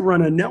because I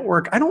run a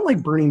network, I don't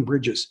like burning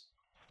bridges.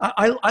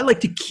 I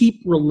like to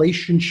keep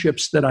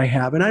relationships that I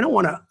have, and I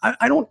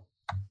don't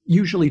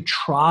usually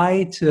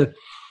try to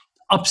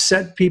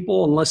upset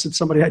people unless it's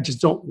somebody I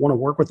just don't want to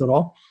work with at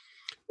all.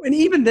 And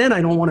even then,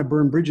 I don't want to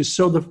burn bridges.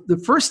 So the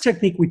first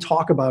technique we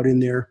talk about in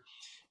there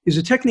is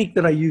a technique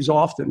that I use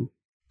often.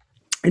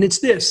 And it's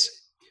this: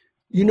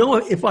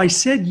 if I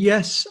said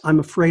yes, I'm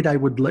afraid I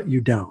would let you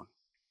down.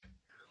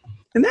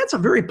 And that's a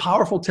very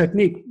powerful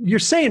technique. You're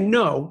saying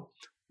no,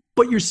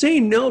 but you're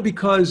saying no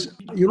because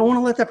you don't want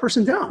to let that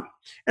person down.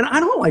 And I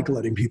don't like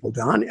letting people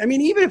down. I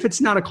mean, even if it's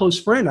not a close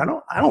friend, I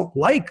don't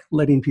like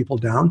letting people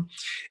down.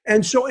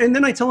 And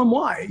then I tell them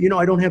why.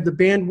 I don't have the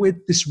bandwidth.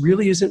 This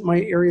really isn't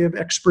my area of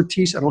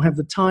expertise. I don't have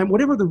the time,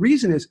 whatever the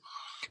reason is.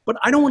 But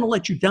I don't want to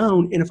let you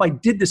down. And if I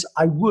did this,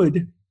 I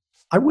would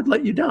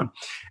let you down.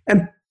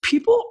 And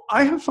people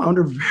I have found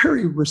are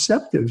very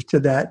receptive to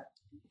that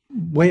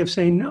way of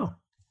saying no.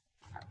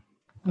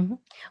 Mm-hmm.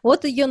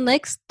 What is your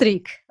next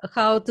trick?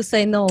 How to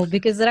say no?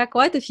 Because there are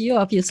quite a few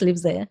up your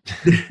sleeves there.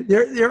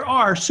 There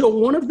are. So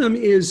one of them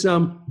is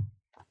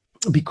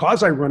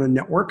because I run a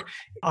network,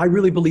 I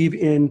really believe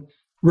in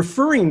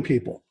referring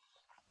people.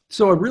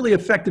 So a really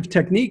effective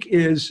technique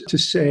is to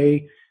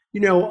say,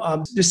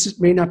 this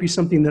may not be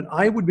something that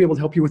I would be able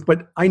to help you with,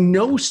 but I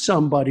know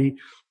somebody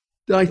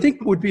that I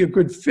think would be a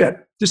good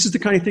fit. This is the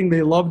kind of thing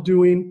they love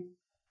doing.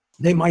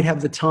 They might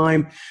have the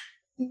time.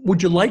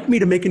 Would you like me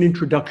to make an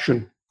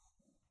introduction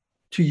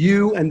to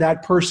you and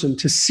that person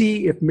to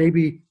see if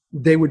maybe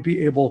they would be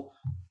able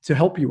to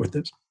help you with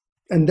this?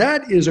 And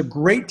that is a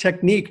great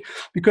technique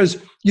because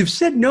you've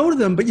said no to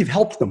them, but you've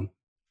helped them.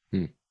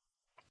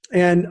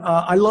 And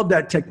I love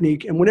that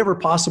technique. And whenever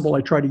possible,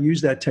 I try to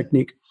use that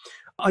technique.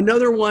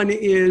 Another one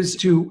is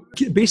to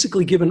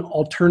basically give an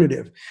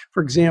alternative.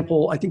 For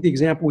example, I think the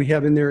example we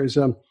have in there is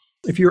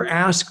if you're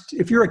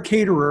a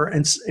caterer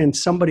and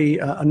somebody,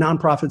 a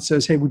nonprofit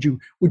says, hey, would you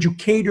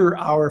cater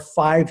our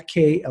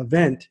 5K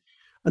event,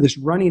 this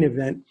running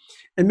event?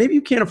 And maybe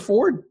you can't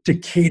afford to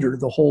cater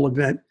the whole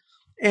event.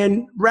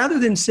 And rather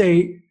than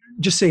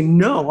just say,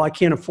 no, I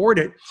can't afford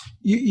it,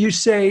 you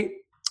say,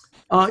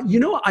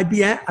 I'd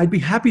be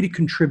happy to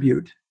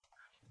contribute.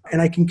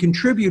 And I can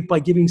contribute by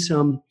giving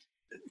some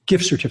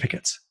gift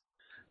certificates.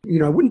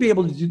 I wouldn't be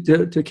able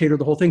to cater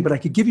the whole thing, but I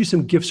could give you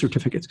some gift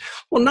certificates.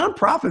 Well,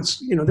 nonprofits,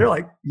 they're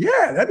like,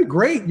 yeah, that'd be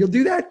great. You'll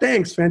do that?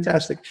 Thanks.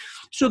 Fantastic.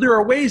 So there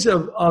are ways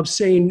of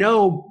saying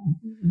no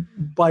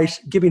by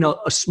giving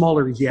a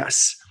smaller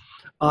yes.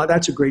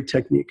 That's a great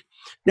technique.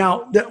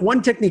 Now, that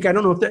one technique, I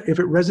don't know if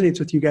it resonates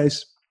with you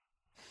guys.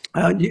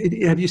 Have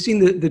you seen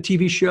the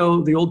TV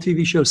show, the old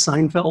TV show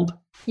Seinfeld?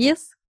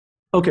 Yes.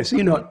 Okay, so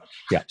you know it.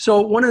 Yeah.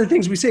 So one of the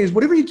things we say is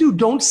whatever you do,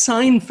 don't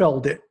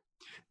Seinfeld it.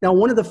 Now,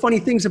 one of the funny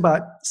things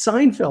about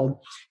Seinfeld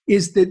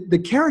is that the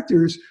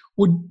characters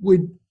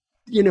would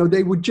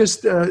they would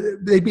just,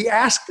 they'd be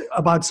asked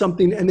about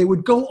something and they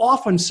would go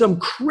off on some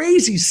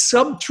crazy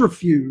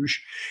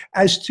subterfuge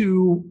as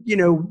to,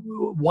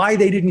 why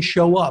they didn't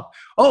show up.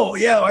 Oh,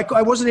 yeah,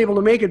 I wasn't able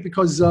to make it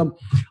because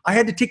I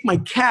had to take my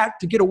cat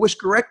to get a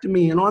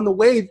whiskerectomy. And on the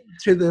way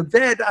to the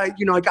vet, I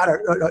got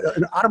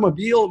an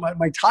automobile,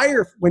 my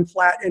tire went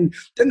flat. And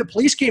then the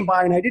police came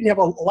by and I didn't have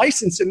a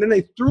license. And then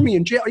they threw me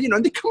in jail.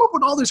 And they come up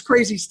with all this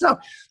crazy stuff.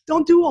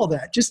 Don't do all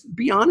that. Just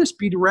be honest,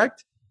 be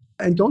direct,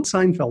 and don't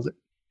Seinfeld it.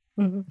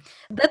 Mm-hmm.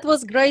 That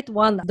was great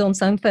one. Don't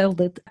Seinfeld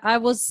it. I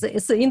was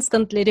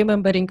instantly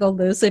remembering all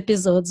those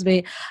episodes.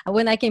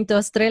 When I came to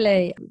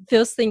Australia,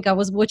 first thing I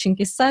was watching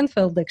is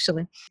Seinfeld,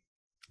 actually.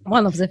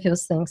 One of the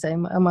first things, I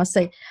must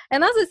say.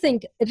 Another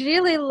thing,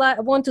 really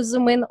want to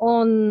zoom in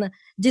on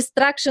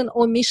distraction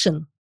or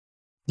mission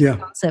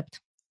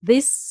concept.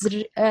 This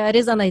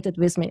resonated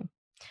with me.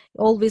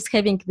 Always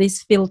having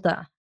this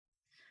filter.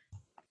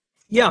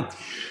 Yeah.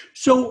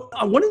 So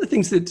one of the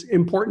things that's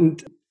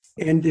important,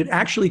 and it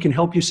actually can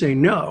help you say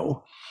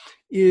no,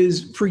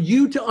 is for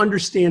you to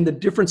understand the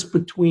difference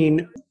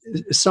between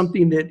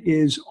something that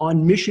is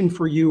on mission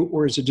for you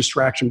or is a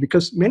distraction.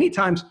 Because many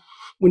times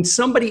when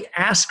somebody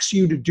asks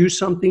you to do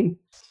something,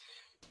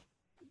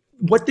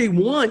 what they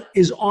want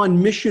is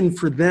on mission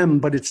for them,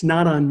 but it's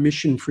not on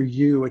mission for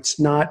you. It's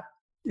not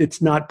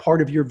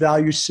part of your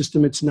value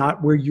system. It's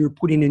not where you're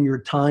putting in your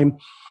time.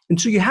 And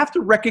so you have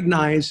to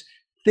recognize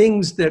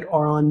things that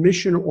are on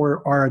mission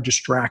or are a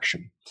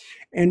distraction.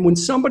 And when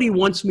somebody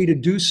wants me to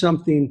do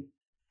something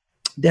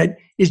that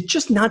is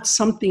just not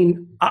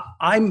something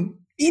I'm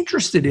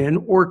interested in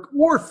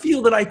or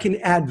feel that I can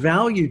add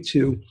value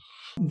to,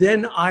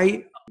 then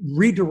I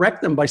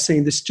redirect them by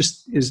saying this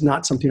just is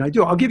not something I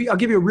do. I'll give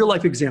you a real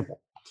life example.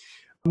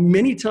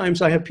 Many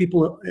times I have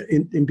people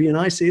in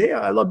BNI say, "Hey,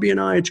 I love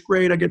BNI. It's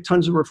great. I get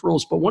tons of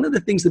referrals." But one of the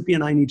things that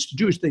BNI needs to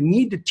do is they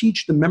need to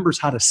teach the members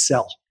how to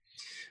sell.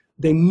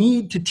 they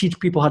need to teach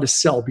people how to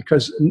sell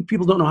because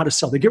people don't know how to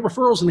sell. They get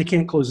referrals and they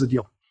can't close the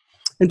deal.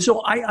 And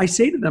so I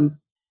say to them,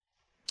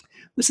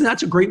 listen,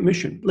 that's a great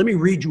mission. Let me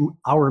read you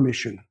our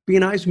mission.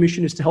 BNI's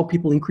mission is to help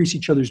people increase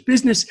each other's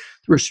business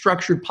through a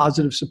structured,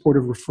 positive,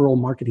 supportive referral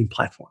marketing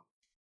platform.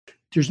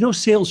 There's no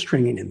sales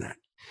training in that.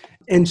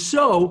 And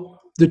so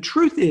the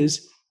truth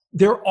is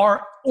there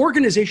are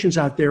organizations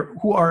out there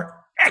who are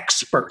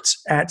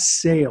experts at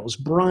sales.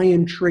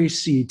 Brian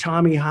Tracy,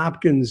 Tommy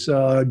Hopkins,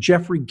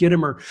 Jeffrey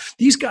Gitomer.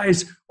 These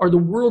guys are the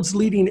world's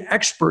leading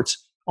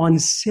experts on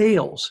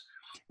sales.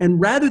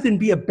 And rather than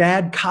be a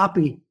bad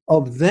copy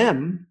of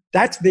them,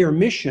 that's their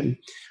mission,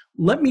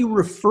 let me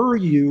refer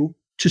you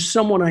to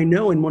someone I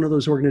know in one of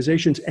those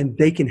organizations and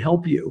they can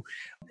help you.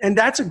 And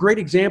that's a great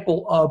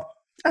example of,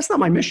 that's not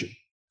my mission.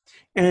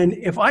 And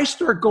if I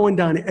start going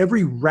down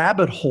every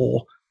rabbit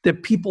hole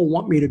that people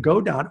want me to go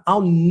down,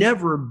 I'll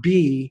never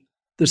be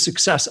the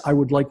success I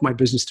would like my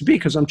business to be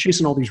because I'm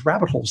chasing all these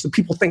rabbit holes that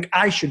people think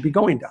I should be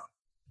going down.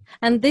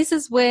 And this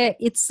is where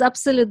it's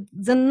absolute,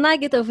 the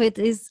nugget of it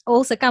is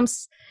also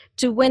comes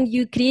to when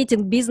you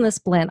creating business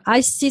plan.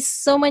 I see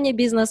so many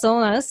business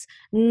owners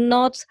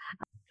not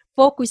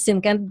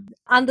focusing and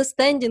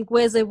understanding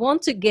where they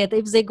want to get.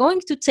 If they're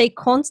going to take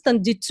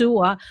constant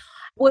detour,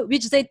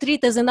 which they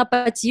treat as an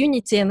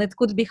opportunity and it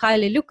could be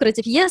highly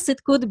lucrative. Yes,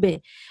 it could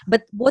be.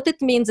 But what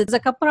it means is a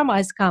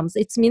compromise comes.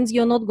 It means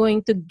you're not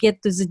going to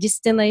get to the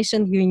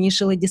destination you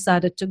initially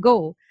decided to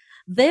go.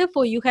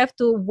 Therefore, you have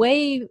to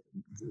weigh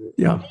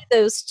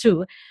those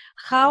two.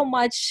 How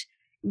much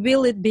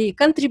will it be a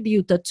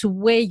contributor to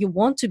where you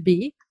want to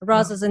be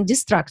rather than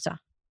distractor?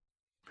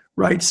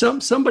 Right.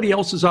 Somebody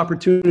else's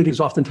opportunity is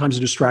oftentimes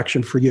a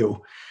distraction for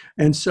you.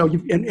 And so,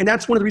 and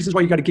that's one of the reasons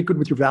why you got to get good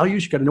with your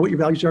values. You got to know what your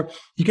values are.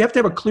 You have to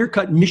have a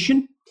clear-cut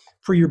mission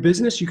for your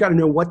business. You got to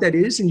know what that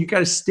is, and you got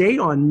to stay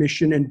on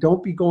mission and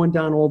don't be going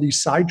down all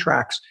these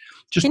sidetracks.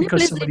 Can you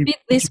please repeat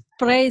this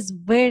phrase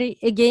very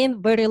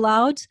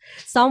loud?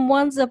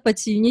 Someone's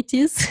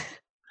opportunities.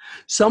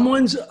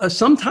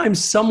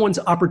 Sometimes someone's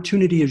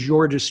opportunity is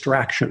your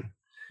distraction.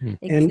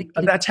 And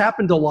that's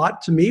happened a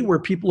lot to me where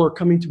people are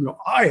coming to me,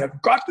 I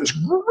have got this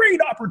great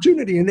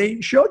opportunity. And they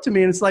show it to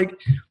me and it's like,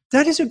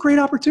 that is a great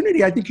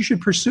opportunity. I think you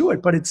should pursue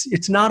it, but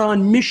it's not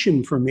on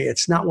mission for me.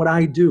 It's not what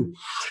I do.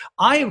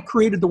 I have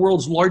created the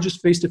world's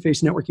largest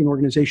face-to-face networking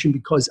organization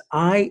because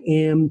I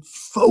am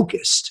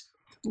focused,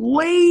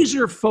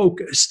 laser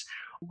focused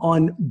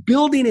on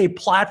building a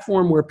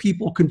platform where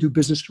people can do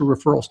business through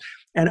referrals.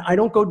 And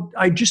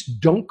I just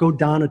don't go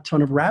down a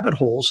ton of rabbit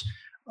holes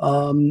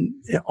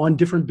on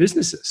different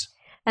businesses.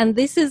 And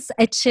this is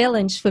a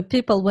challenge for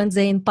people when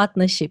they're in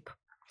partnership,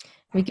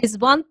 because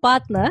one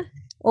partner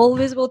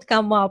always would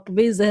come up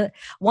with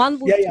one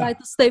will try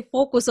to stay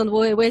focused on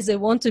where they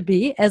want to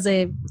be as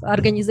a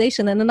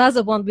organization, and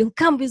another one will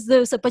come with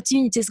those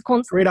opportunities.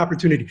 Great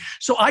opportunity.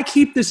 So I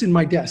keep this in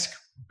my desk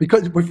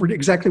because for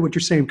exactly what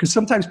you're saying, because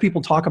sometimes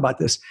people talk about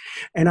this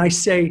and I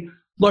say,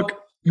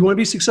 look, you want to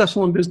be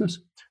successful in business?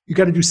 You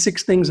got to do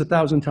 6 things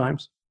 1,000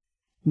 times.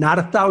 Not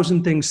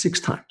 1,000 things 6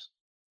 times.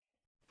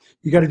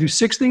 You got to do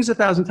 6 things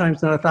 1,000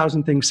 times, not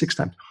 1,000 things 6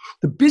 times.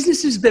 The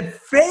businesses that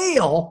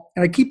fail,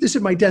 and I keep this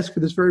at my desk for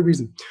this very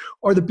reason,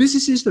 are the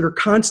businesses that are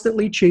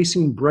constantly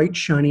chasing bright,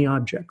 shiny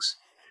objects.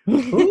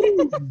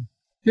 Ooh,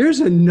 there's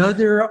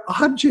another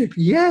object.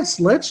 Yes,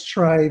 let's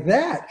try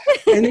that.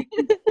 And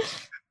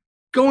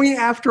going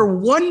after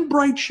one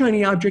bright,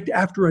 shiny object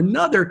after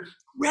another,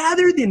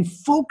 rather than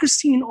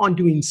focusing on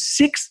doing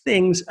 6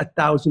 things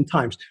 1,000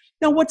 times.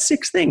 Now, what's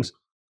 6 things?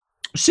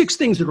 6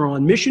 things that are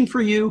on mission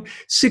for you,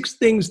 6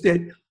 things that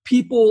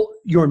people,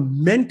 your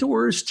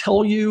mentors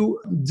tell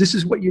you, this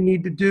is what you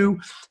need to do.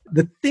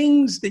 The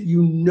things that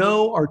you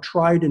know are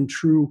tried and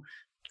true.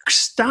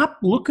 Stop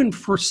looking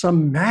for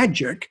some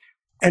magic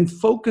and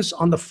focus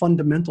on the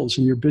fundamentals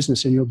in your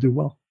business and you'll do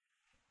well.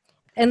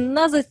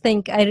 Another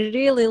thing I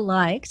really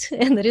liked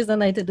and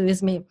resonated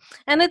with me,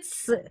 and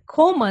it's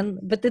common,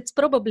 but it's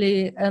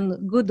probably a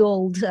good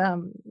old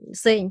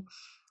saying,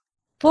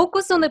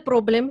 focus on a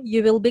problem,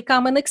 you will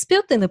become an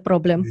expert in a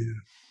problem.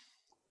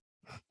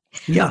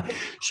 Yeah.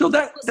 So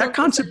that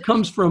concept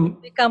comes from...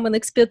 Become an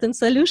expert in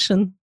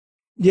solution.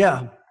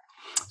 Yeah.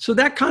 So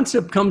that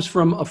concept comes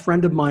from a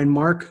friend of mine,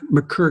 Mark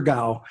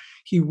McCurgow.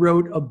 He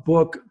co-wrote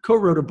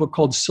a book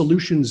called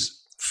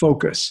Solutions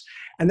Focus.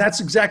 And that's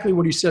exactly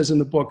what he says in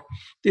the book,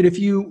 that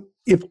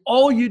if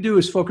all you do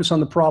is focus on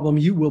the problem,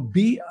 you will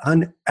be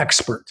an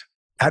expert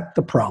at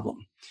the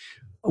problem.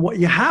 What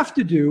you have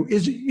to do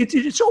is,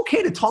 it's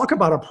okay to talk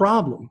about a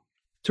problem,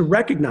 to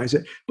recognize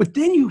it, but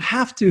then you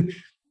have to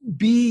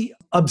be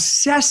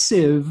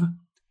obsessive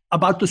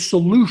about the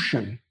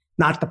solution,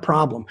 not the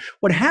problem.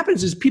 What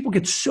happens is people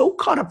get so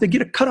caught up, they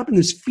get caught up in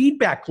this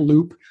feedback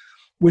loop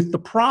with the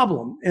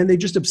problem, and they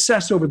just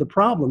obsess over the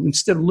problem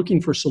instead of looking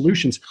for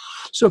solutions.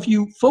 So if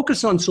you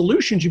focus on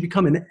solutions, you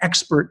become an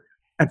expert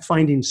at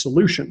finding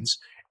solutions.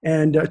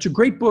 And it's a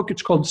great book.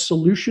 It's called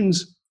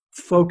Solutions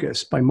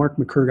Focus by Mark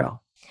McCurgow.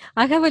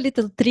 I have a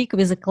little trick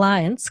with the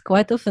clients.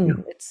 Quite often,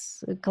 Yeah.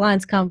 it's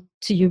clients come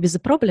to you with a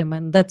problem,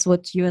 and that's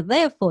what you are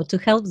there for, to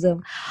help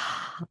them.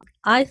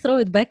 I throw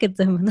it back at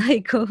them and I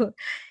go,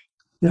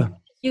 Yeah.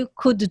 if you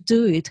could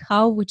do it,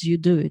 how would you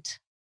do it?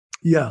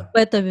 Yeah.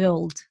 Better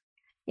world.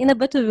 In a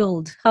better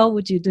world, how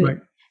would you do Right.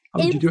 it? How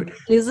would you do it?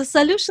 Instantly, the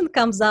solution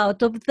comes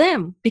out of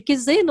them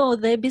because they know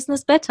their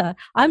business better.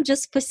 I'm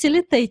just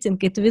facilitating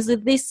it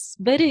with this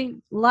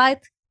very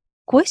light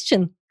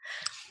question.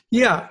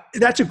 Yeah,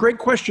 that's a great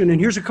question.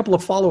 And here's a couple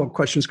of follow-up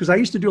questions, because I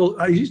used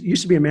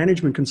to be a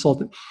management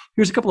consultant.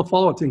 Here's a couple of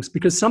follow-up things,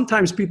 because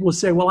sometimes people will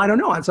say, well, I don't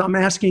know, so I'm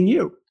asking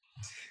you.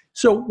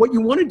 So what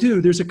you want to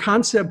do, there's a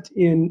concept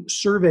in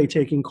survey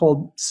taking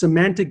called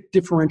semantic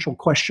differential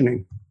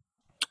questioning,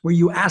 where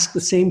you ask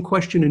the same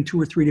question in 2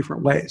 or 3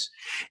 different ways.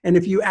 And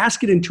if you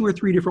ask it in 2 or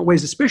 3 different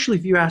ways, especially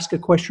if you ask a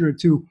question or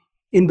two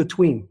in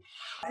between.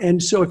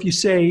 And so if you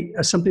say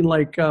something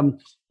like,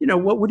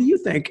 what do you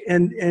think?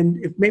 And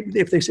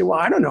if they say, well,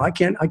 I don't know, I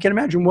can't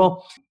imagine.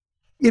 Well,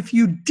 if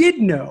you did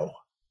know,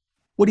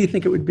 what do you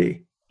think it would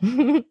be?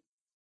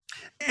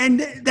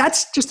 And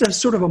that's just a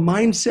sort of a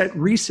mindset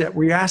reset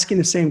where you're asking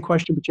the same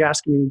question, but you're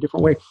asking it in a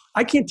different way.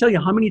 I can't tell you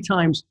how many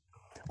times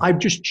I've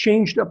just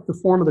changed up the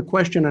form of the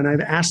question and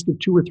I've asked it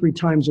 2 or 3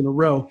 times in a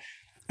row,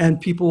 and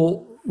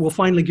people will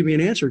finally give me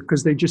an answer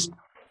because the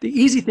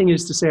easy thing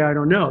is to say, I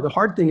don't know. The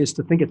hard thing is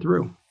to think it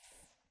through.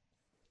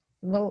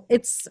 Well,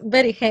 it's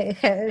very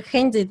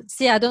handy.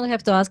 See, I don't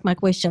have to ask my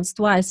questions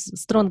twice.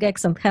 Strong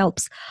accent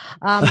helps.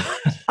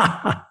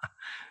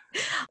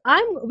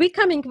 We're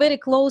coming very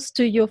close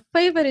to your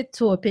favorite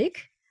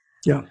topic.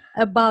 Yeah.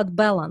 About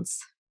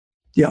balance.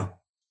 Yeah.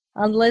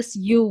 Unless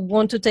you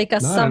want to take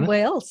us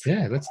somewhere else.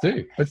 Yeah, let's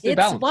do It's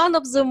balance. one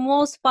of the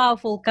most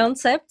powerful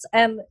concepts.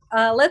 And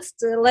I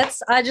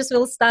just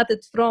will start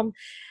it from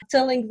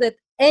telling that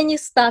any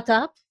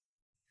startup,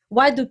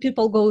 why do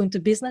people go into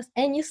business?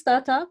 Any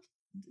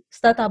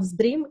startup's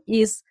dream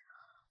is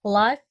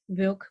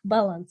life-work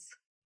balance.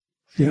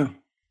 Yeah.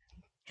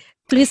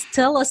 Please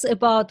tell us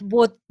about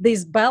what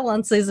this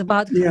balance is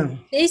about. Yeah.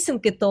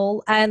 Facing it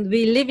all, and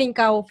we're leaving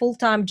our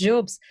full-time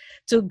jobs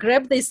to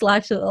grab this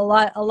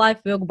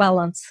life-work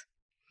balance.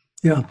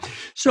 Yeah.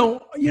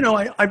 So,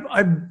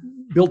 I've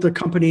built a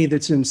company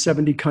that's in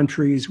 70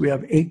 countries. We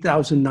have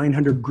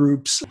 8,900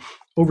 groups,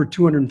 over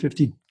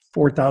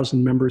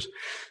 254,000 members.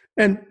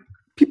 And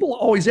people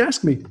always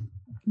ask me,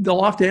 they'll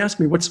often ask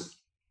me, what's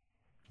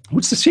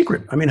the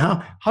secret? I mean,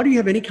 how do you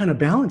have any kind of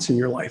balance in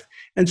your life?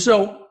 And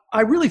so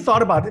I really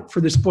thought about it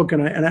for this book,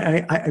 and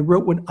I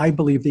wrote what I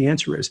believe the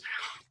answer is.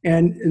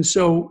 And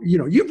so,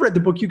 you've read the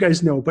book, you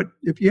guys know, but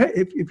if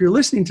you're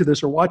listening to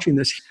this or watching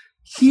this,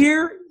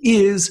 here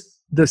is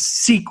the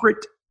secret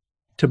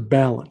to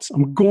balance.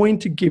 I'm going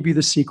to give you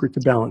the secret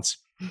to balance.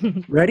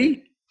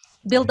 Ready?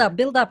 Build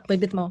up a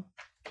bit more.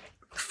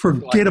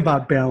 Forget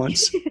about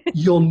balance.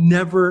 You'll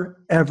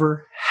never,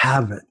 ever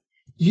have it.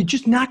 You're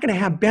just not going to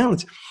have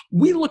balance.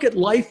 We look at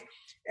life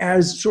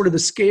as sort of the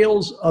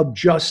scales of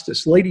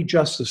justice, Lady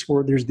Justice,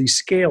 where there's these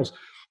scales,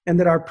 and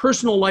that our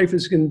personal life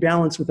is in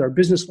balance with our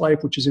business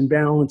life, which is in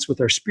balance with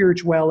our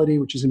spirituality,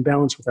 which is in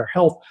balance with our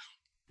health.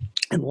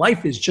 And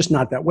life is just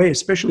not that way,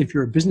 especially if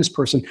you're a business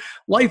person.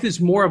 Life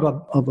is more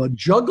of a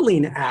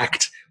juggling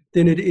act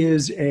than it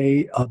is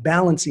a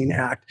balancing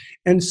act.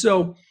 And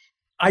so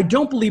I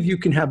don't believe you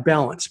can have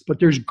balance, but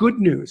there's good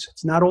news.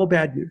 It's not all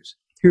bad news.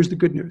 Here's the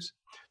good news.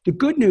 The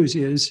good news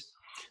is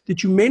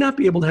that you may not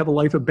be able to have a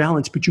life of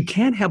balance, but you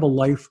can have a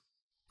life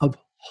of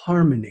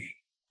harmony.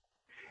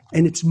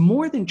 And it's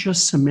more than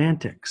just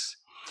semantics.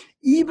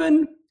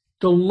 Even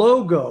the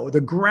logo, the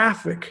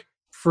graphic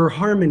for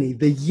harmony,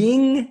 the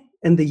yin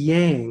and the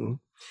yang,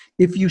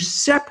 if you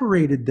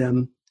separated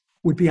them,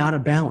 would be out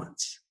of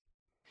balance.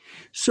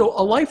 So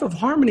a life of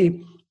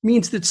harmony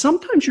means that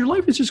sometimes your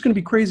life is just going to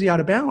be crazy out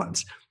of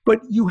balance, but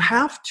you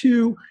have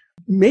to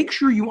make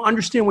sure you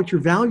understand what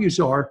your values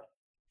are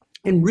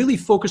and really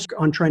focus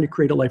on trying to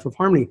create a life of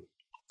harmony.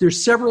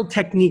 There's several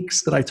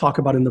techniques that I talk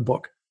about in the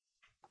book.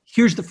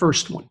 Here's the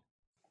first one.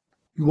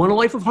 You want a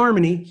life of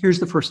harmony? Here's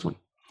the first one.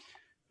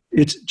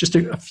 It's just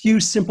a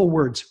few simple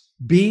words.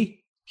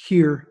 Be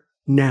here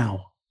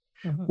now.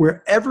 Mm-hmm.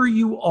 Wherever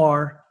you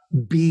are,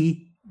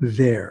 be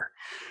there.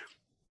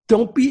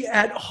 Don't be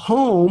at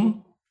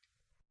home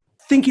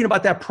thinking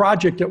about that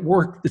project at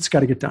work that's got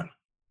to get done.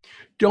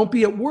 Don't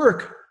be at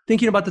work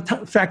thinking about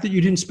the fact that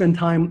you didn't spend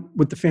time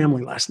with the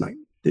family last night,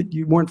 that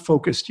you weren't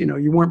focused,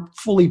 you weren't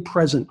fully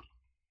present.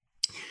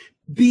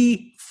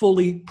 Be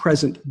fully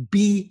present.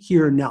 Be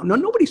here now. Now,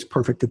 nobody's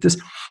perfect at this,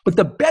 but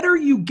the better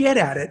you get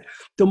at it,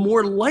 the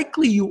more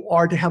likely you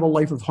are to have a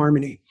life of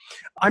harmony.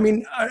 I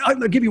mean, I'll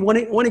give you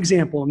one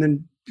example, and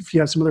then if you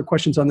have some other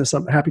questions on this,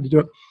 I'm happy to do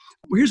it.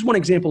 Well, here's one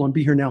example on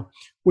Be Here Now.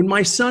 When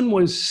my son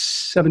was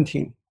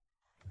 17,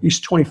 he's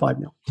 25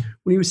 now.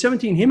 When he was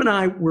 17, him and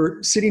I were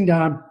sitting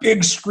down,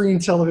 big screen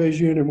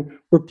television, and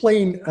we're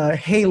playing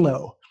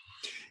Halo.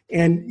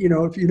 And,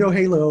 if you know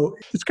Halo,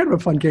 it's kind of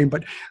a fun game,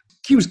 but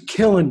he was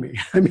killing me.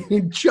 I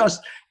mean,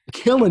 just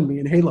killing me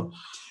in Halo.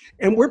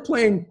 And we're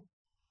playing,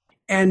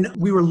 And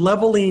we were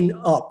leveling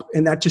up,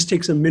 and that just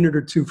takes a minute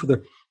or two for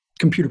the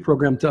computer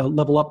program to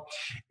level up.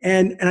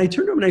 And I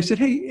turned to him and I said,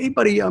 hey,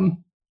 buddy,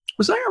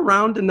 was I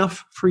around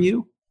enough for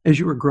you as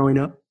you were growing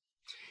up?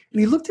 And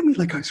he looked at me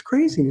like I was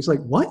crazy. And he's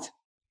like, what?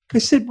 I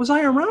said, was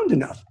I around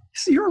enough? He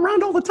said, you're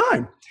around all the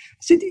time.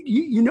 I said,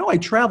 you know I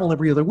travel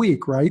every other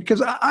week, right?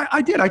 Because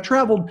I did. I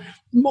traveled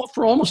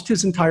for almost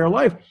his entire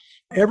life.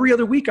 Every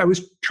other week I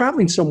was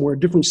traveling somewhere, a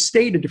different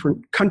state, a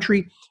different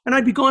country, and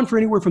I'd be gone for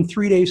anywhere from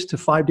 3 days to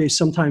 5 days,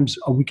 sometimes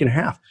a week and a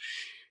half.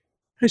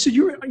 I said,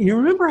 you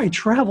remember I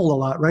travel a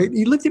lot, right?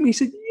 He looked at me and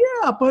said,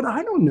 yeah, but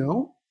I don't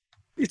know.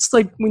 It's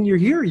like when you're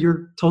here,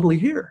 you're totally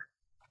here.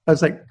 I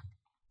was like,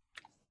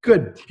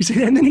 good. He said,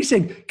 and then he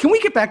said, can we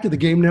get back to the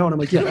game now? And I'm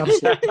like, yeah,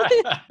 absolutely.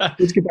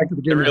 Let's get back to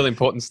the game. The real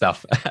important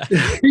stuff.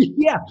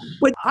 Yeah,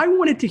 but I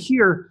wanted to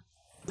hear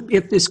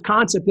if this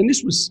concept, and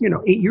this was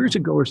 8 years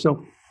ago or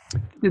so,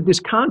 this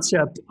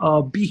concept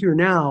of be here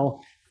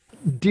now,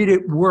 did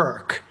it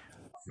work?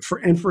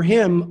 For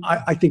him,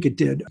 I think it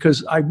did,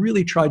 because I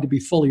really tried to be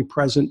fully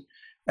present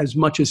as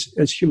much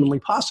as humanly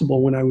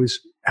possible when I was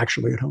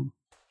actually at home.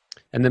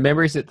 And the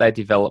memories that they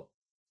develop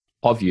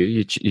of you,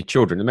 your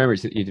children, the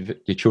memories that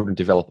your children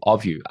develop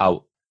of you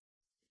are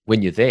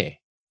when you're there.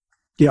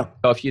 Yeah.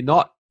 So if you're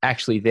not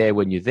actually there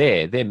when you're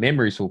there, their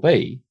memories will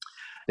be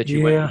that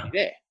you weren't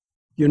there.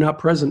 You're not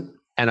present.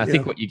 And I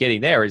think what you're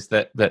getting there is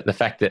that the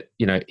fact that,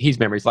 his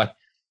memories, like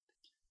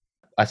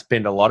I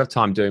spend a lot of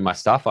time doing my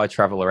stuff. I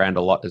travel around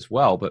a lot as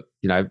well. But,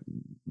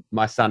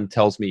 my son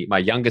tells me, my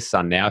youngest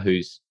son now,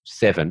 who's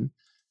 7,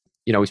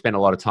 we spend a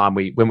lot of time.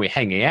 When we're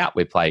hanging out,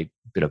 we play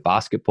a bit of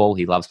basketball.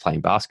 He loves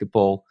playing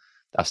basketball.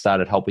 I've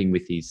started helping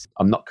with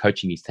I'm not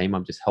coaching his team.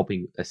 I'm just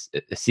helping,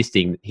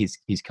 assisting his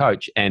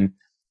coach. And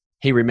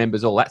he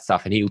remembers all that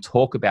stuff and he'll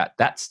talk about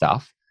that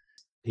stuff.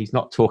 He's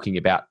not talking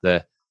about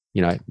the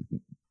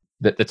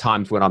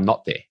times when I'm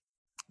not there.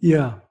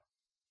 Yeah.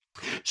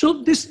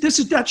 So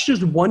that's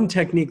just one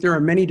technique. There are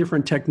many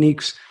different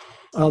techniques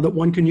that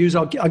one can use.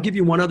 I'll give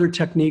you one other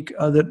technique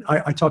that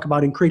I talk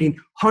about in creating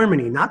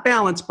harmony, not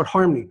balance, but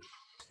harmony.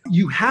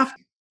 You have,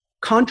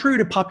 contrary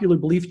to popular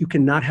belief, you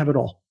cannot have it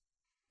all.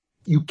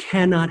 You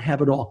cannot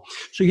have it all.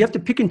 So you have to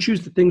pick and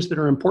choose the things that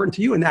are important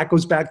to you. And that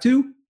goes back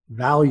to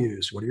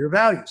values. What are your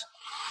values?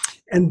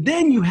 And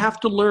then you have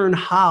to learn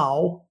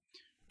how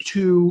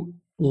to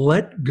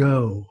let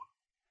go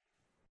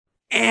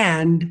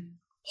and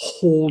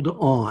hold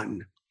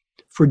on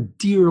for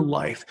dear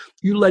life.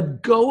 You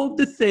let go of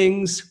the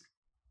things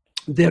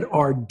that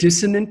are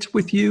dissonant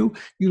with you.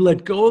 You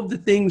let go of the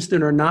things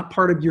that are not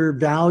part of your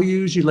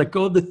values. You let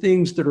go of the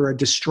things that are a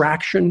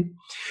distraction.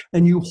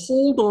 And you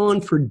hold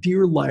on for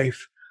dear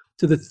life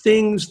to the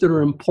things that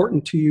are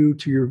important to you,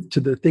 to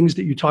the things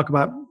that you talk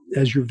about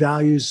as your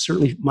values.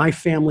 Certainly my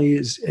family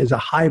is a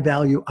high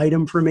value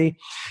item for me.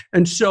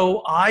 And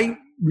so I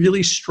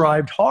really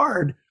strived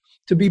hard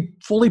to be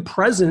fully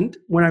present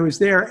when I was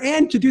there,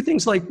 and to do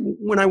things like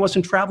when I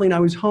wasn't traveling, I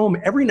was home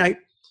every night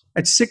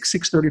at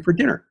 6:30 for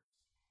dinner.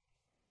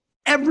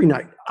 Every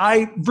night.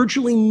 I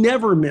virtually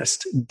never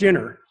missed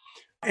dinner.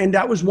 And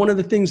that was one of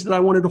the things that I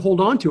wanted to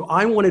hold on to.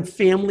 I wanted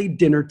family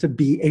dinner to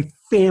be a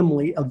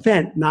family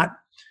event, not,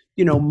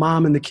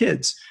 mom and the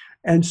kids.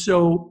 And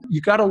so you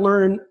got to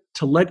learn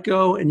to let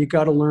go, and you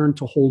got to learn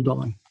to hold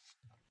on.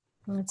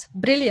 That's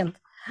brilliant.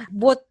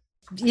 What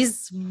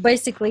is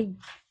basically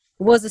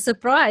was a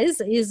surprise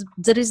is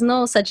there is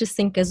no such a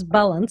thing as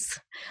balance.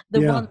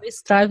 The one we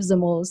strive the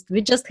most.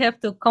 We just have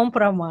to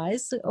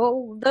compromise.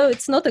 Although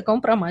it's not a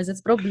compromise,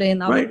 it's probably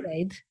an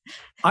upgrade.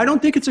 I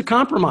don't think it's a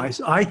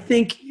compromise. I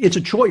think it's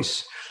a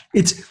choice.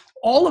 It's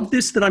all of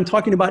this that I'm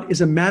talking about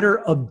is a matter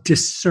of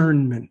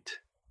discernment.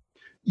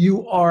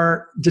 You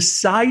are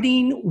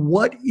deciding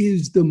what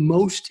is the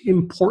most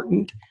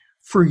important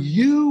for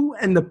you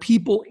and the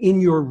people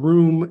in your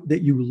room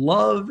that you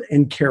love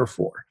and care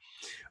for.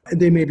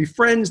 They may be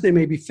friends, they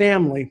may be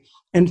family.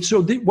 And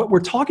so what we're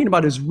talking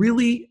about is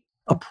really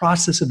a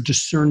process of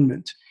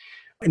discernment.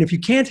 And if you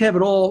can't have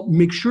it all,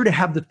 make sure to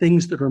have the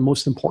things that are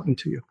most important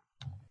to you.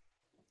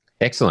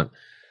 Excellent.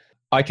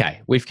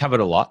 Okay, we've covered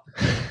a lot.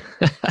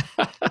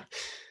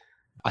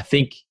 I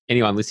think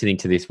anyone listening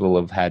to this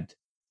will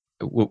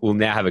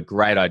now have a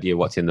great idea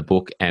what's in the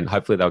book, and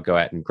hopefully they'll go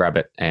out and grab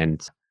it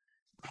and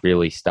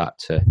really start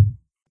to,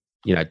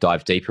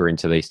 dive deeper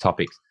into these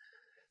topics.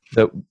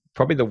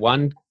 Probably the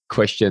one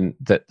question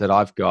that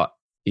I've got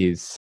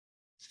is,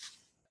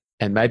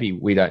 and maybe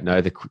we don't know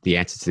the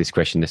answer to this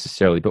question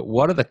necessarily, but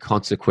what are the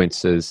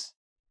consequences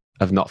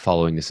of not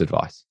following this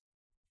advice?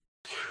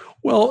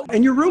 Well,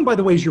 and your room, by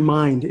the way, is your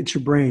mind. It's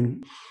your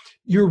brain.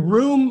 Your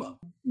room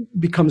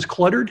becomes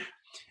cluttered,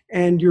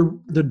 and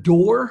the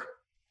door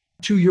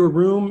to your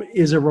room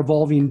is a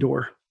revolving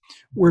door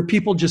where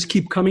people just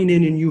keep coming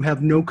in and you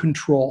have no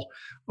control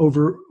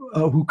over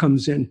who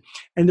comes in.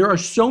 And there are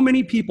so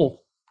many people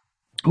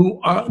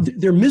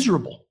they're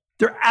miserable.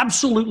 They're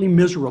absolutely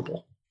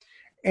miserable.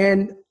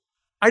 And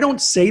I don't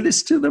say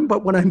this to them,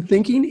 but what I'm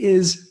thinking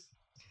is,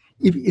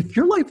 if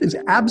your life is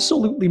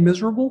absolutely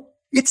miserable,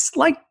 it's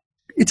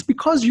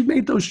because you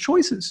made those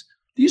choices.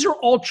 These are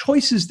all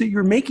choices that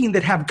you're making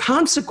that have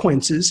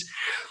consequences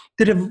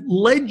that have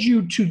led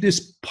you to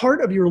this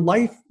part of your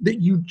life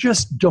that you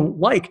just don't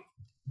like.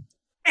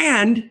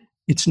 And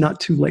it's not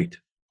too late.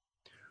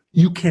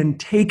 You can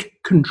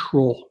take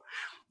control.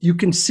 You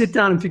can sit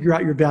down and figure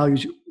out your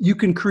values. You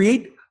can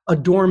create a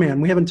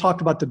doorman. We haven't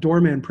talked about the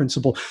doorman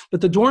principle,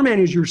 but the doorman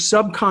is your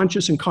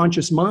subconscious and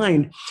conscious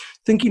mind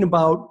thinking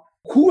about,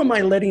 who am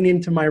I letting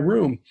into my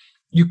room?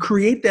 You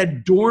create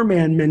that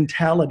doorman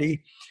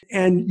mentality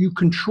and you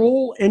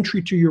control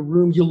entry to your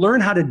room. You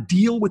learn how to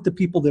deal with the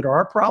people that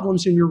are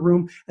problems in your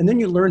room, and then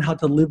you learn how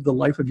to live the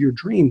life of your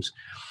dreams.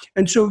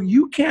 And so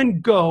you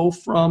can go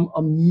from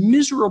a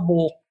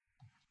miserable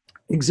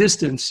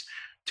existence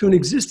to an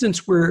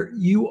existence where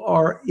you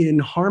are in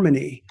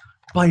harmony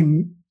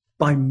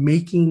by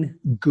making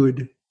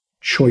good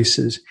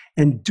choices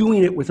and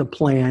doing it with a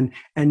plan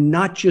and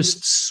not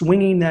just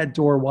swinging that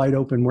door wide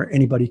open where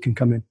anybody can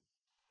come in.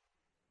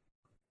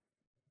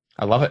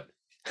 I love it.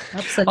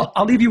 Absolutely.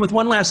 I'll leave you with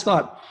one last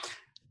thought.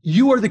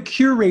 You are the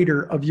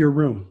curator of your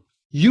room.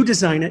 You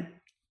design it.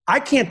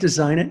 I can't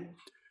design it.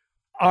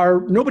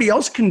 Nobody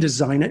else can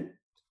design it.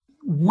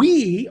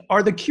 We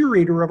are the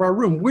curator of our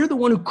room. We're the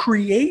one who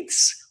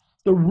creates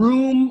the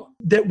room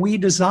that we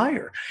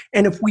desire.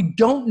 And if we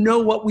don't know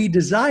what we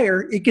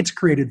desire, it gets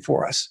created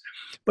for us.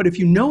 But if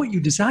you know what you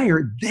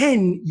desire,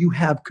 then you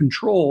have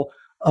control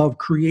of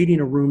creating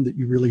a room that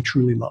you really,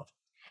 truly love.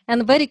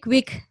 And very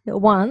quick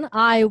one,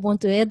 I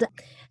want to add,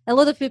 a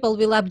lot of people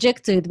will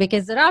object to it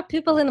because there are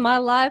people in my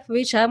life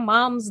which are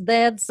moms,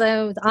 dads,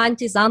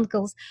 aunties,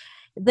 uncles.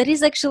 There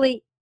is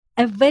actually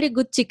a very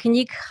good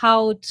technique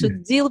how to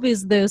deal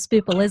with those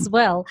people as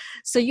well.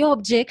 So your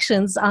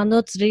objections are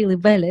not really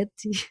valid.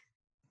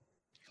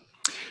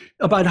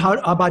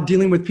 About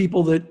dealing with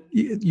people that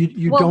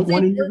you don't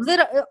want in your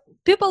room?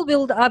 People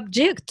will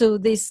object to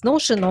this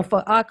notion of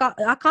I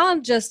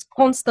can't just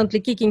constantly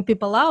kicking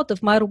people out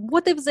of my room.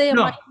 What if they are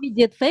my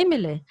immediate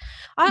family?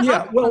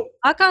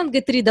 I can't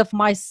get rid of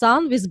my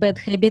son with bad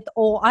habit,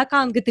 or I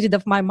can't get rid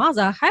of my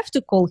mother. I have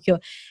to call her.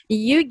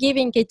 You're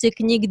giving a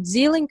technique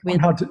dealing with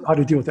how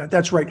to deal with that.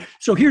 That's right.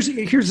 So here's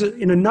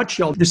in a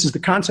nutshell, this is the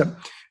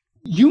concept.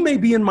 You may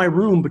be in my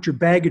room, but your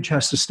baggage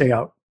has to stay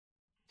out.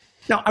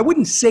 Now, I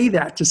wouldn't say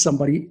that to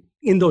somebody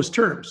in those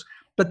terms.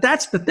 But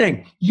that's the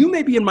thing. You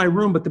may be in my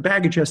room, but the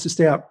baggage has to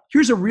stay out.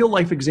 Here's a real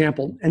life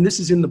example, and this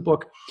is in the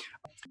book.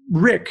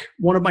 Rick,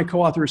 one of my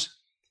co-authors,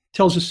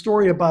 tells a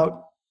story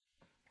about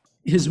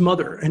his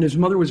mother, and his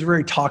mother was a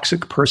very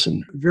toxic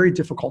person, very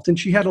difficult, and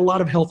she had a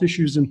lot of health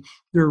issues, and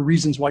there are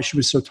reasons why she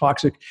was so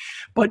toxic.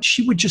 But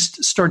she would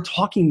just start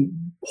talking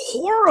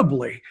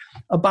horribly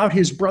about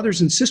his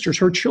brothers and sisters,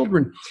 her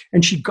children,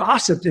 and she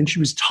gossiped, and she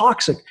was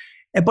toxic.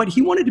 But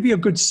he wanted to be a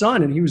good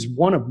son, and he was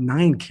one of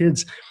 9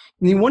 kids.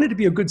 And he wanted to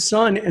be a good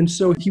son, and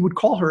so he would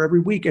call her every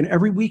week, and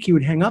every week he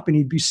would hang up, and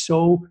he'd be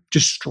so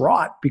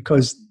distraught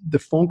because the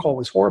phone call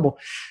was horrible.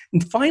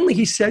 And finally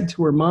he said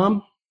to her,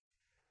 "Mom,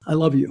 I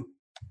love you,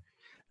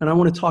 and I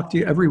want to talk to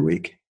you every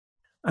week,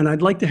 and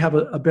I'd like to have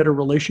a better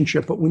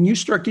relationship. But when you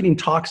start getting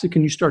toxic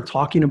and you start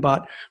talking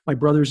about my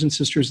brothers and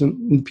sisters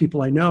and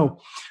people I know,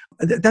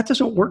 that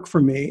doesn't work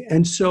for me.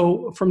 And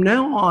so from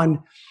now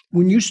on,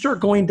 when you start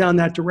going down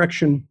that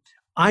direction,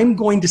 I'm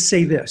going to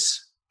say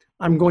this.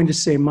 I'm going to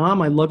say, Mom,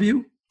 I love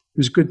you. It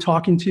was good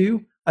talking to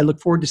you. I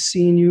look forward to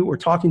seeing you or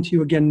talking to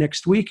you again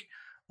next week.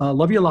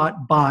 Love you a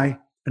lot. Bye."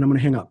 And I'm going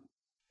to hang up.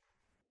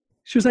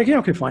 She was like, "Yeah,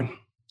 okay, fine."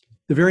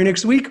 The very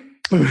next week,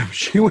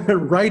 she went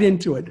right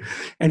into it.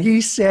 And he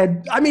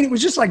said, it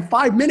was just like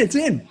 5 minutes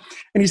in.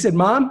 And he said,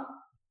 "Mom,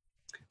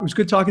 it was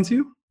good talking to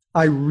you.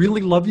 I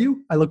really love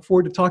you. I look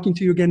forward to talking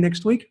to you again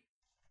next week.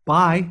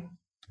 Bye."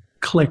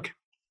 Click.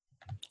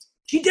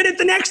 She did it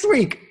the next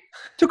week.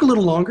 Took a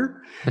little longer.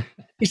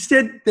 He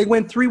said they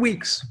went 3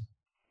 weeks.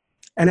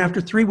 And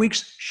after 3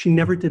 weeks, she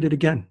never did it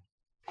again.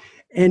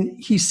 And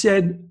he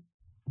said,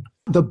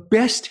 the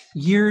best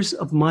years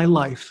of my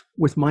life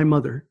with my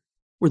mother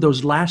were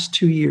those last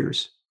 2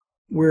 years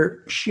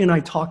where she and I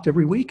talked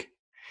every week.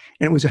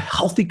 And it was a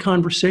healthy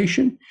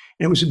conversation.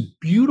 And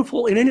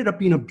it ended up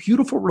being a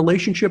beautiful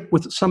relationship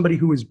with somebody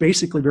who was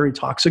basically very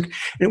toxic.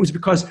 And it was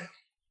because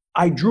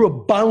I drew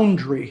a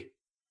boundary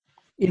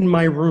in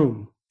my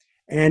room.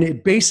 And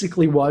it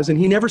basically was, and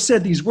he never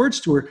said these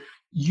words to her,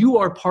 "You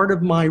are part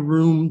of my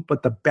room,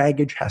 but the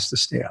baggage has to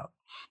stay out."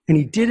 And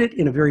he did it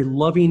in a very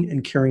loving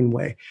and caring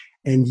way.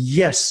 And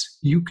yes,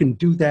 you can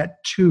do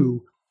that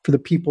too for the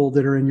people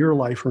that are in your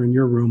life or in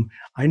your room.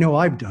 I know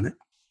I've done it.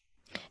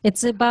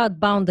 It's about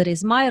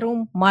boundaries. My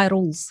room, my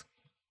rules.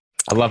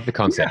 I love the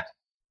concept.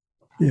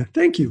 Yeah,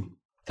 thank you.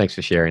 Thanks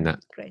for sharing that.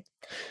 Great.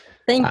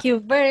 Thank you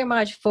very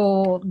much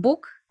for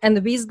book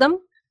and wisdom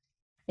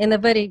in a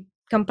very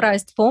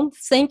comprised form.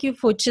 Thank you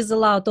for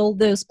chisel out all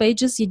those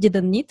pages you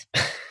didn't need.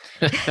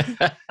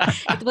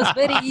 It was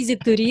very easy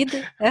to read.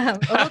 A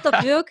lot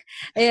of work,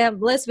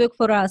 less work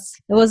for us.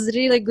 It was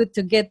really good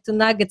to get to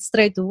nuggets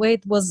straight away.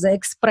 It was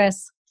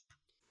express.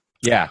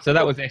 Yeah, so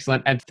that was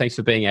excellent. And thanks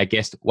for being our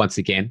guest once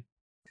again.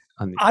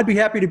 I'd be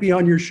happy to be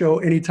on your show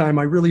anytime.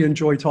 I really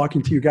enjoy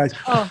talking to you guys.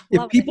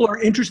 If people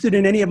are interested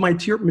in any of my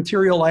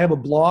material, I have a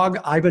blog,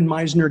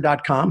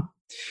 ivanmisner.com.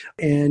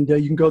 And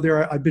you can go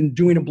there. I've been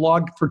doing a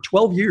blog for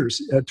 12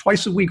 years,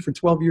 twice a week for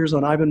 12 years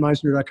on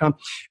ivanmisner.com.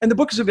 And the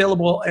book is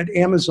available at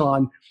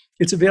Amazon.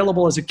 It's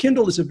available as a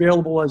Kindle. It's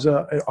available as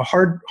a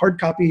hard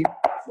copy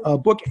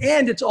book.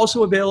 And it's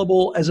also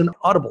available as an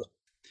Audible.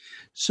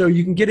 So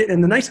you can get it.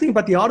 And the nice thing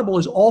about the Audible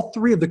is all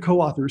three of the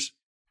co-authors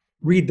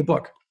read the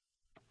book.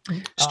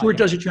 Stuart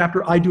does a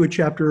chapter, I do a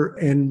chapter,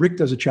 and Rick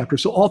does a chapter.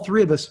 So all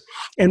three of us.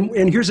 And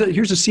here's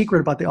a secret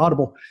about the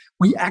Audible.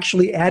 We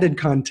actually added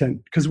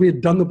content because we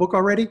had done the book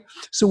already.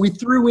 So we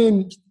threw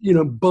in,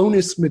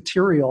 bonus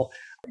material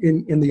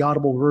in the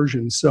Audible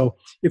version. So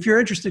if you're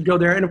interested, go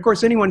there. And of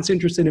course, anyone's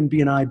interested in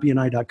BNI,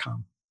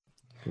 BNI.com.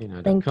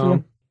 Thank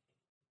you.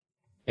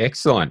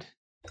 Excellent.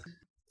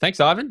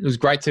 Thanks, Ivan. It was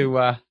great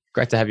to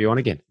have you on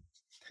again.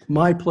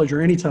 My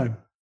pleasure. Anytime.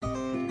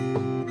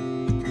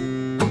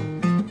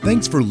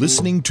 Thanks for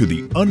listening to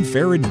the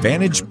Unfair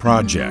Advantage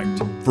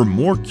Project. For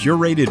more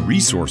curated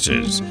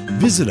resources,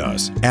 visit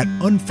us at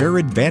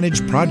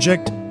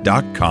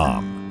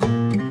unfairadvantageproject.com.